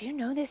girls are like, do you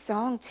know this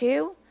song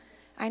too?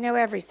 I know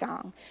every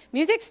song.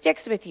 Music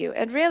sticks with you.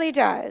 It really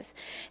does.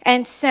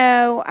 And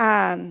so,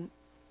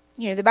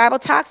 the Bible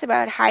talks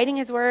about hiding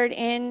his word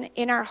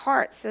in our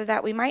hearts so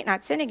that we might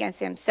not sin against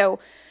him. So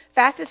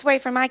fastest way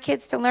for my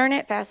kids to learn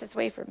it, fastest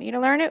way for me to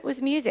learn it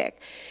was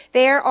music.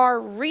 There are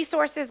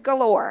resources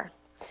galore.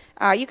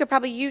 You could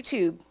probably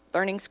YouTube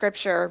learning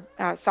scripture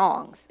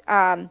songs.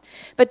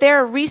 But there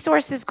are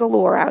resources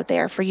galore out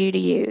there for you to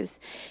use.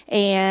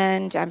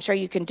 And I'm sure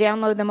you can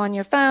download them on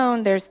your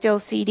phone. There's still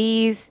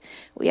CDs.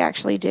 We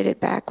actually did it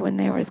back when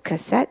there was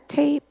cassette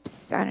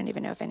tapes. I don't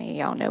even know if any of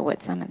y'all know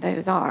what some of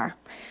those are.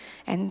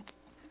 And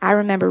I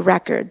remember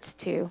records,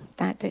 too.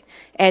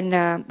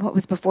 And what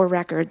was before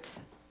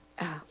records?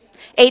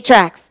 8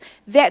 tracks.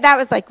 That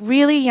was like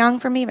really young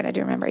for me, but I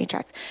do remember 8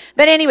 tracks.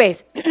 But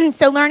anyways,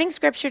 so learning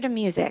scripture to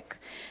music.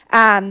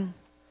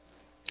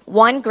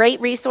 One great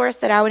resource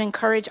that I would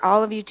encourage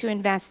all of you to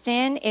invest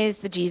in is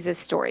the Jesus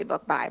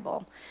Storybook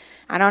Bible.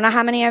 I don't know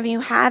how many of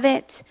you have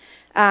it.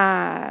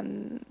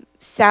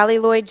 Sally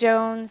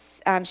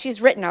Lloyd-Jones,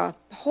 she's written a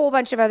whole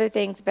bunch of other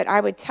things, but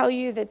I would tell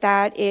you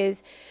that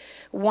is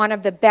one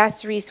of the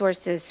best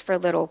resources for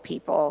little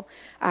people.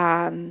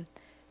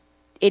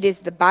 It is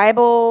the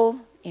Bible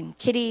in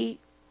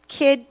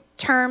kid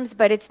terms,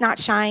 but it's not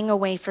shying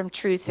away from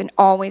truths and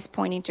always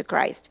pointing to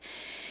Christ.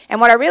 And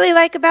what I really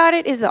like about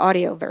it is the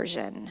audio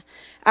version.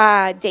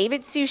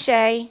 David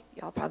Suchet,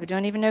 y'all probably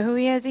don't even know who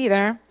he is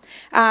either.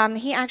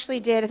 He actually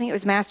did, I think it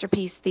was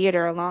Masterpiece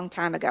Theater a long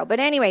time ago. But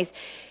anyways,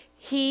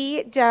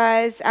 he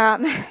does,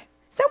 someone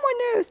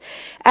knows,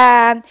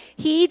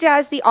 he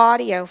does the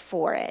audio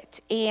for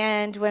it.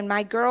 And when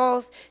my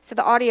girls, so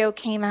the audio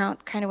came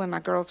out kind of when my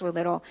girls were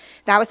little,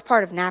 that was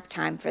part of nap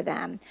time for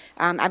them.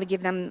 I would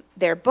give them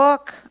their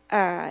book,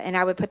 and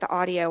I would put the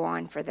audio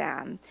on for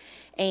them.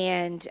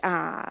 And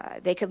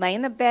they could lay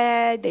in the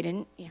bed. They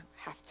didn't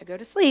have to go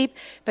to sleep,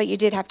 but you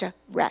did have to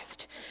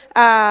rest.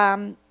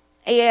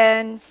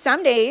 And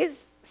some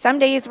days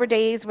were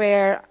days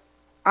where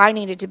I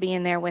needed to be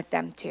in there with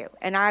them too.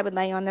 And I would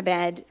lay on the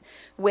bed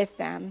with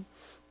them.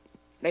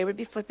 They would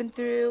be flipping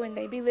through and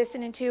they'd be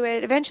listening to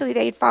it. Eventually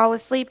they'd fall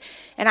asleep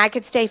and I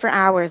could stay for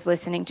hours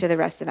listening to the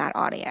rest of that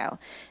audio.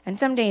 And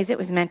some days it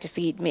was meant to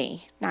feed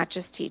me, not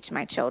just teach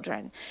my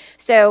children.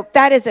 So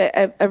that is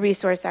a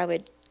resource I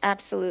would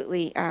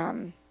absolutely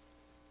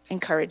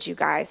encourage you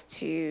guys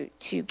to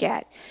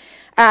get.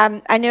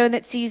 I know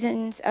that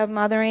seasons of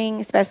mothering,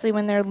 especially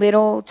when they're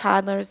little,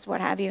 toddlers, what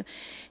have you,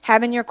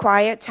 having your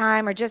quiet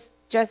time or just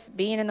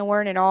being in the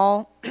Word at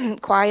all,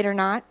 quiet or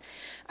not,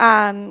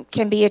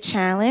 can be a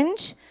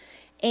challenge.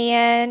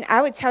 And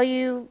I would tell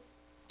you,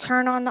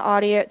 turn on the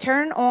audio,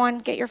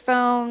 get your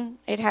phone.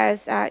 It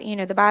has,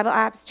 the Bible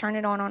apps, turn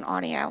it on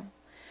audio.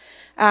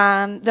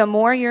 The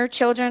more your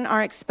children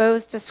are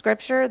exposed to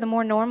Scripture, the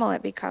more normal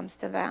it becomes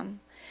to them.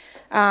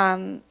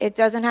 It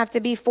doesn't have to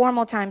be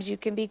formal times. You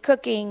can be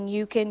cooking.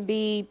 You can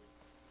be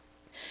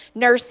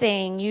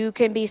nursing. You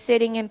can be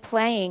sitting and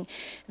playing.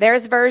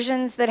 There's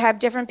versions that have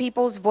different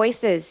people's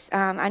voices.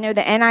 I know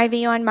the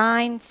NIV on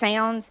mine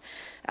sounds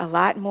a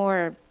lot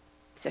more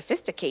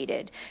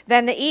sophisticated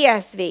than the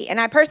ESV. And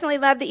I personally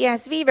love the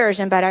ESV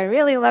version, but I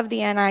really love the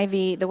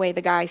NIV, the way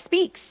the guy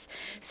speaks.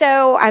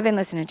 So I've been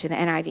listening to the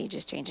NIV,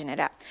 just changing it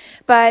up.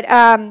 But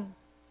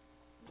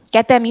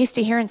get them used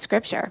to hearing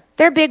Scripture.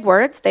 They're big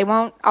words. They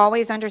won't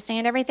always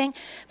understand everything,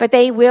 but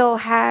they will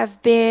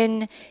have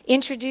been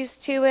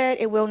introduced to it.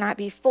 It will not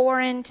be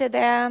foreign to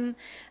them.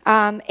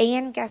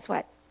 And guess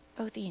what?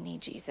 Both of you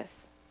need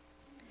Jesus.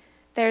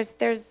 There's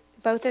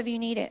both of you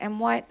need it. And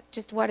what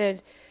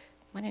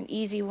an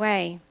easy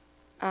way.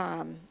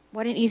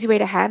 What an easy way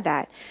to have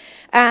that.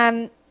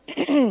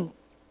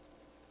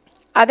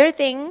 Other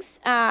things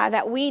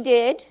that we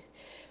did.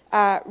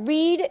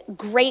 Read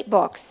great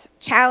books,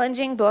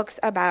 challenging books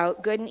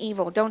about good and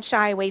evil. Don't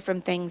shy away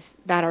from things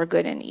that are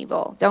good and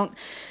evil. Don't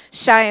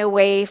shy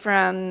away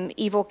from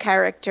evil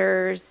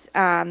characters.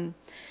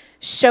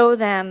 Show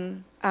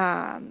them,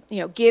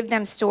 give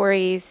them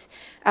stories.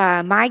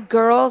 My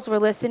girls were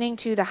listening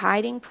to The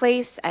Hiding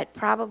Place at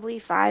probably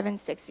 5 and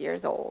 6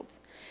 years old.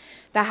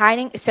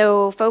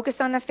 So Focus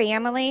on the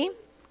Family,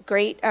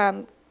 great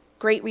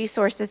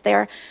resources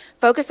there.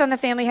 Focus on the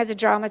Family has a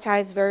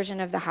dramatized version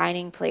of The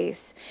Hiding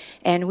Place,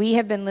 and we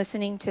have been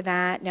listening to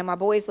that. Now, my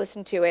boys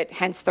listen to it,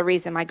 hence the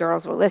reason my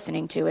girls were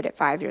listening to it at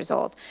 5 years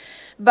old.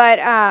 But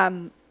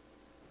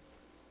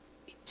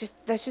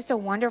that's just a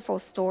wonderful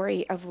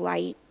story of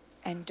light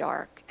and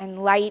dark,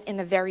 and light in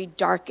the very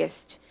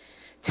darkest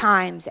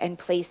times and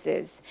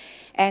places.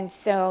 And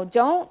so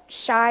don't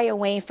shy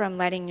away from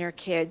letting your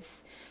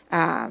kids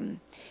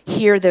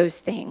hear those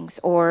things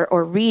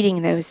or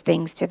reading those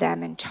things to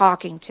them and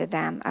talking to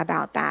them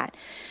about that.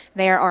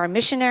 There are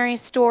missionary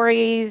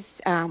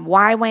stories.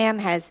 YWAM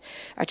has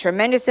a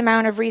tremendous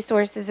amount of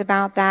resources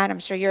about that. I'm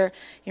sure your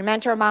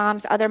mentor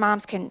moms, other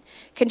moms can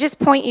just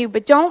point you,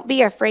 but don't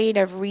be afraid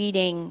of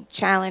reading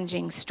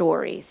challenging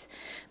stories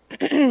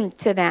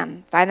to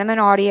them. Find them in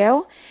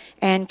audio,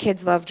 and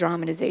kids love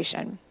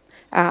dramatization.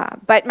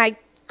 But my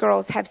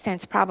girls have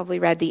since probably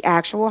read The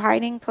Actual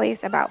Hiding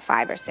Place about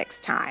 5 or 6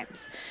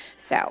 times.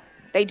 So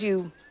they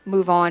do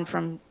move on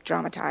from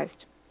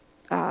dramatized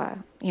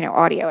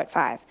audio at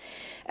 5.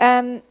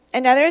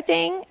 Another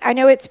thing, I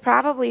know it's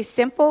probably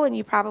simple and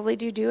you probably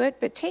do it,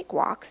 but take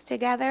walks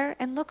together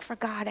and look for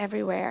God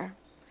everywhere.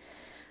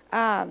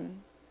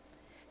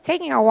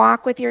 Taking a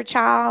walk with your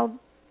child,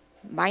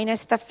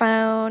 minus the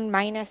phone,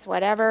 minus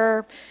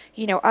whatever,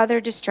 other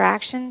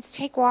distractions,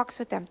 take walks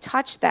with them,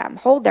 touch them,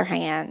 hold their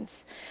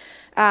hands,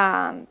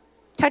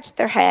 touch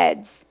their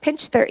heads,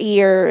 pinch their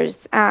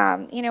ears,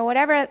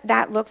 whatever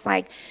that looks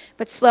like.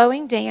 But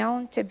slowing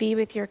down to be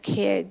with your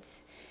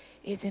kids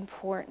is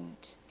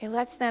important. It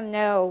lets them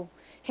know,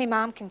 hey,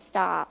 Mom can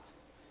stop,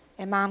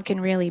 and Mom can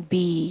really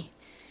be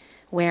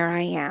where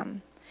I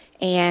am.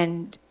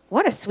 And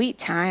what a sweet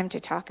time to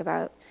talk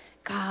about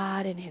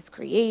God and his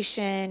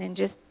creation and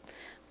just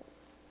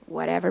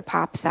whatever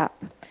pops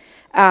up.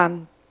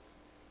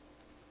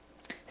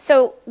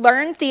 So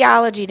learn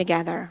theology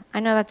together. I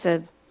know that's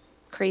a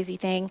crazy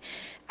thing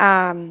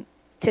to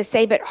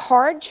say, but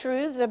hard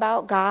truths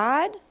about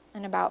God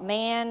and about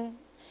man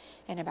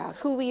and about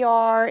who we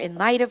are in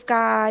light of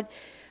God,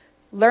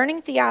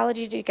 learning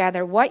theology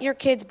together, what your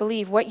kids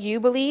believe, what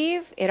you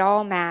believe, it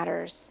all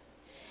matters.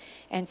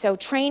 And so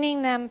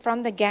training them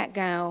from the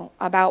get-go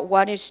about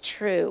what is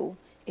true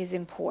is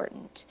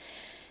important.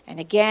 And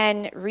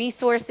again,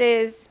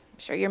 resources, I'm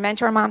sure your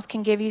mentor moms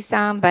can give you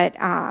some, but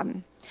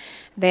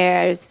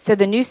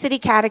the New City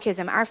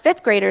Catechism, our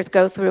 5th graders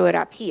go through it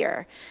up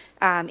here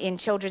in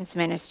children's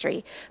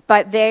ministry.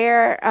 But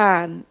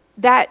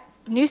that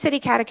New City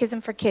Catechism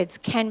for kids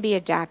can be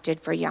adapted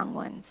for young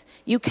ones.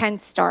 You can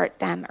start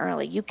them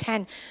early. You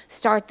can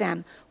start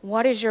them,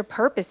 what is your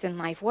purpose in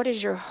life? What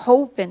is your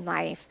hope in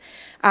life?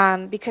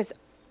 Because,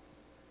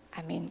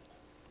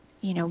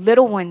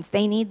 little ones,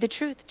 they need the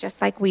truth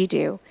just like we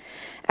do.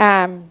 Where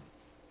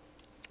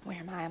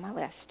am I on my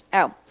list?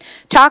 Oh,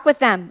 talk with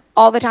them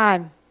all the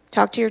time.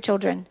 Talk to your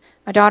children.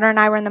 My daughter and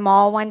I were in the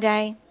mall one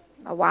day,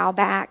 a while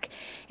back,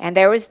 and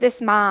there was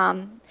this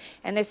mom,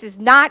 and this is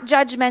not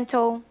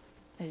judgmental.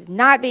 This is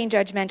not being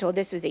judgmental.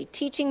 This was a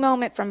teaching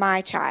moment for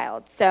my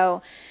child.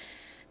 So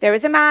there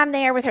was a mom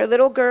there with her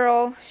little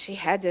girl. She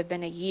had to have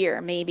been a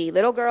year, maybe.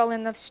 Little girl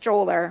in the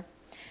stroller.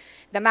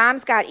 The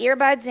mom's got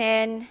earbuds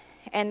in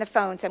and the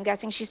phone, so I'm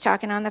guessing she's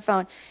talking on the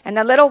phone. And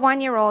the little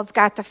 1-year-old's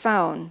got the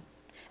phone.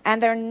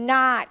 And they're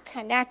not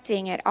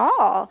connecting at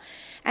all.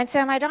 And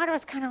so my daughter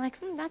was kind of like,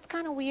 that's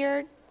kind of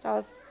weird. So I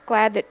was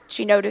glad that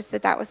she noticed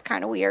that was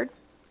kind of weird.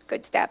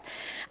 Good step.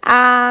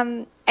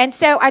 And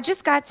so I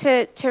just got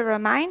to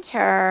remind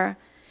her,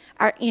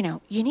 you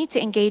need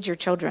to engage your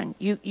children.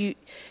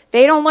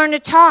 They don't learn to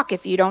talk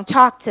if you don't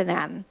talk to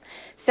them.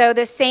 So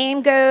the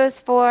same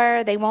goes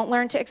for they won't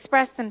learn to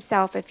express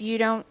themselves if you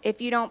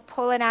don't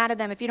pull it out of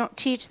them, if you don't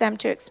teach them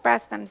to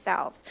express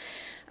themselves.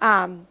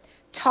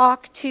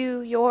 Talk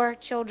to your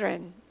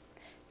children.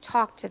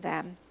 Talk to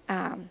them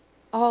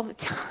all the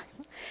time.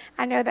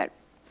 I know that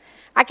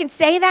I can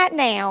say that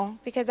now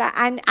because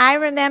I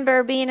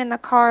remember being in the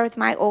car with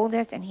my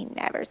oldest and he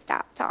never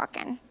stopped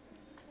talking.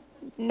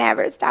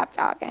 Never stopped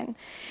talking.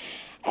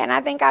 And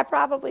I think I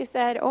probably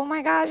said, oh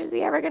my gosh, is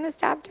he ever going to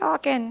stop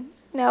talking?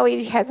 No,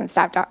 he hasn't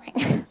stopped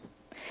talking.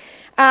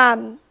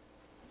 But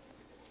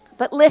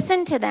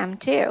listen to them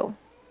too.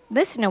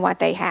 Listen to what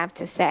they have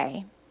to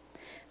say.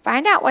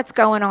 Find out what's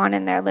going on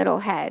in their little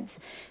heads.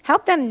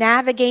 Help them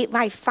navigate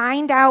life.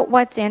 Find out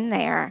what's in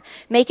there.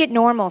 Make it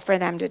normal for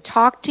them to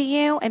talk to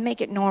you and make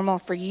it normal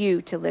for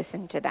you to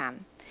listen to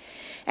them.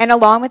 And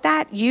along with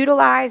that,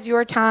 utilize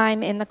your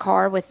time in the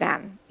car with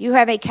them. You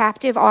have a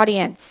captive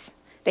audience.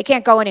 They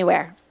can't go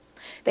anywhere.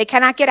 They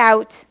cannot get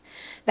out.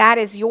 That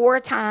is your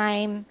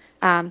time.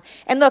 And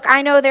look,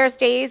 I know there's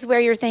days where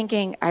you're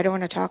thinking, I don't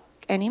want to talk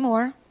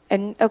anymore.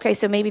 And okay,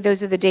 so maybe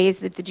those are the days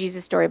that the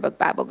Jesus Storybook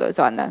Bible goes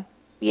on the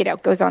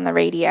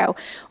radio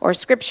or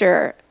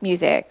scripture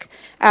music.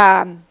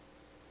 But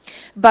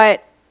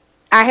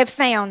I have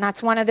found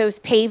that's one of those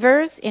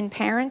pavers in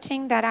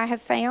parenting that I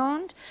have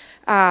found.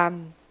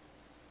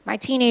 My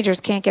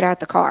teenagers can't get out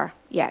the car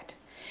yet.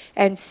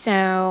 And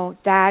so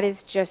that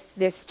is just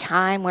this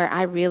time where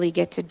I really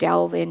get to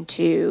delve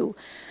into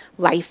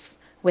life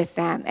with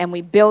them. And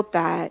we built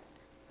that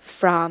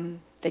from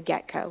the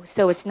get-go.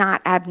 So it's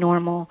not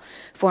abnormal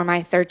for my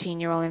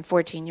 13-year-old and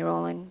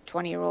 14-year-old and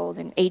 20-year-old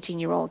and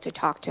 18-year-old to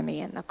talk to me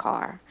in the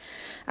car.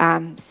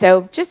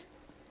 So just,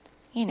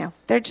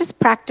 they're just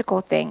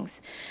practical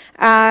things.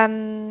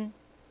 Potty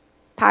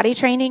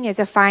training is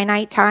a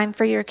finite time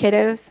for your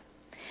kiddos.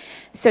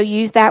 So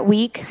use that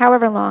week,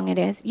 however long it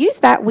is. Use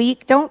that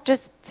week. Don't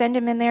just send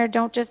them in there.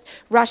 Don't just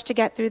rush to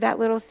get through that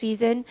little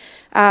season.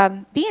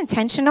 Be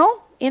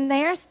intentional in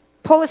there.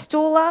 Pull a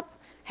stool up.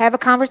 Have a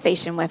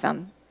conversation with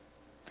them.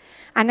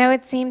 I know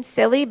it seems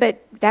silly,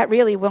 but that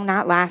really will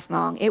not last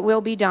long. It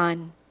will be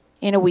done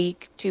in a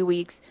week, 2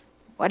 weeks,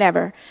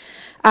 whatever.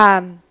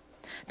 The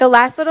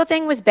last little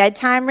thing was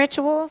bedtime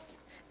rituals.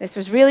 This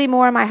was really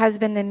more my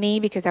husband than me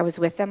because I was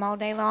with them all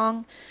day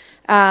long.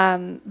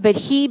 But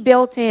he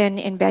built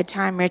in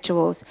bedtime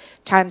rituals,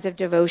 times of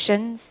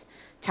devotions,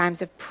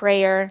 times of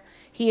prayer.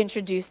 He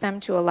introduced them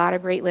to a lot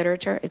of great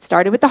literature. It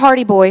started with the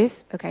Hardy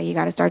Boys. Okay, you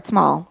got to start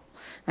small.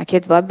 My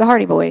kids loved the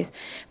Hardy Boys.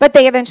 But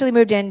they eventually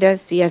moved into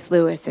C.S.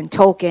 Lewis and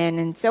Tolkien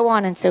and so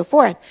on and so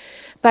forth.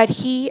 But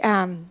he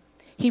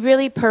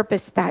really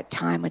purposed that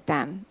time with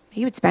them.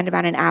 He would spend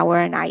about an hour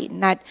a night,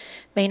 and that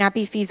may not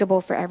be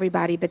feasible for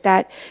everybody, but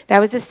that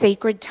was a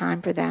sacred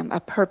time for them, a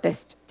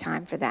purposed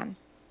time for them.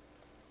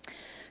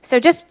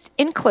 So just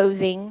in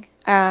closing,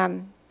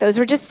 those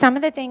were just some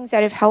of the things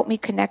that have helped me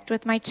connect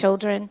with my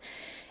children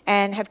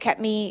and have kept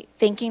me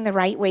thinking the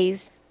right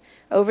ways.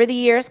 Over the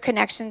years,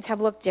 connections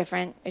have looked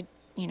different.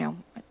 We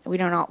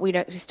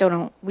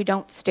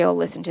don't still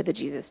listen to the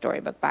Jesus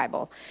Storybook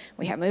Bible.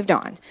 We have moved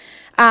on.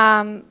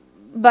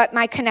 But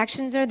my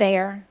connections are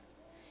there,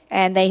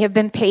 and they have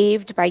been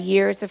paved by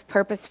years of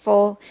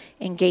purposeful,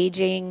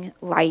 engaging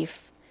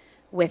life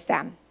with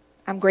them.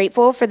 I'm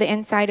grateful for the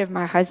insight of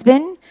my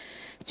husband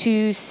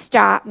to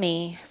stop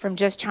me from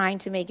just trying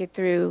to make it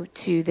through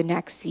to the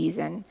next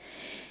season.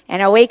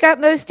 And I wake up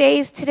most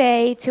days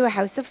today to a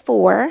house of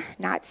 4,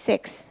 not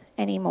 6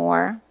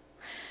 anymore,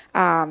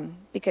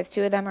 because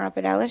 2 of them are up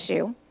at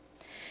LSU.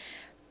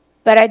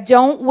 But I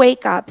don't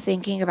wake up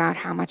thinking about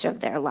how much of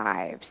their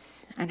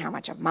lives and how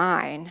much of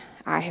mine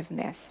I have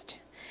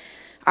missed.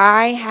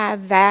 I have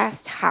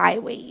vast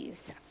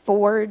highways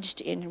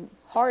forged in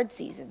hard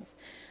seasons,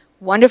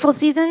 wonderful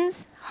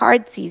seasons,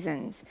 hard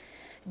seasons,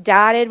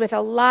 dotted with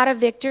a lot of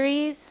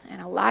victories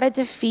and a lot of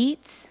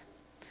defeats.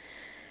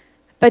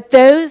 But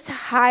those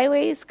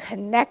highways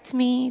connect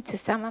me to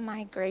some of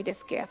my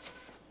greatest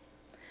gifts.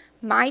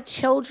 My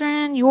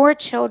children, your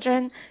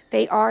children,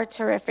 they are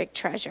terrific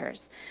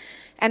treasures.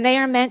 And they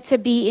are meant to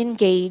be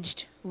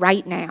engaged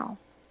right now.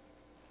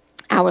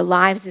 Our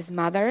lives as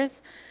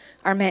mothers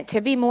are meant to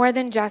be more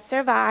than just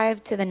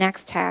survive to the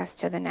next test,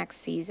 to the next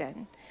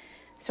season.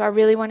 So I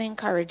really want to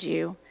encourage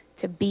you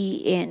to be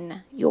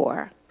in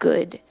your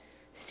good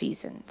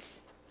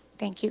seasons.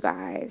 Thank you,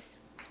 guys.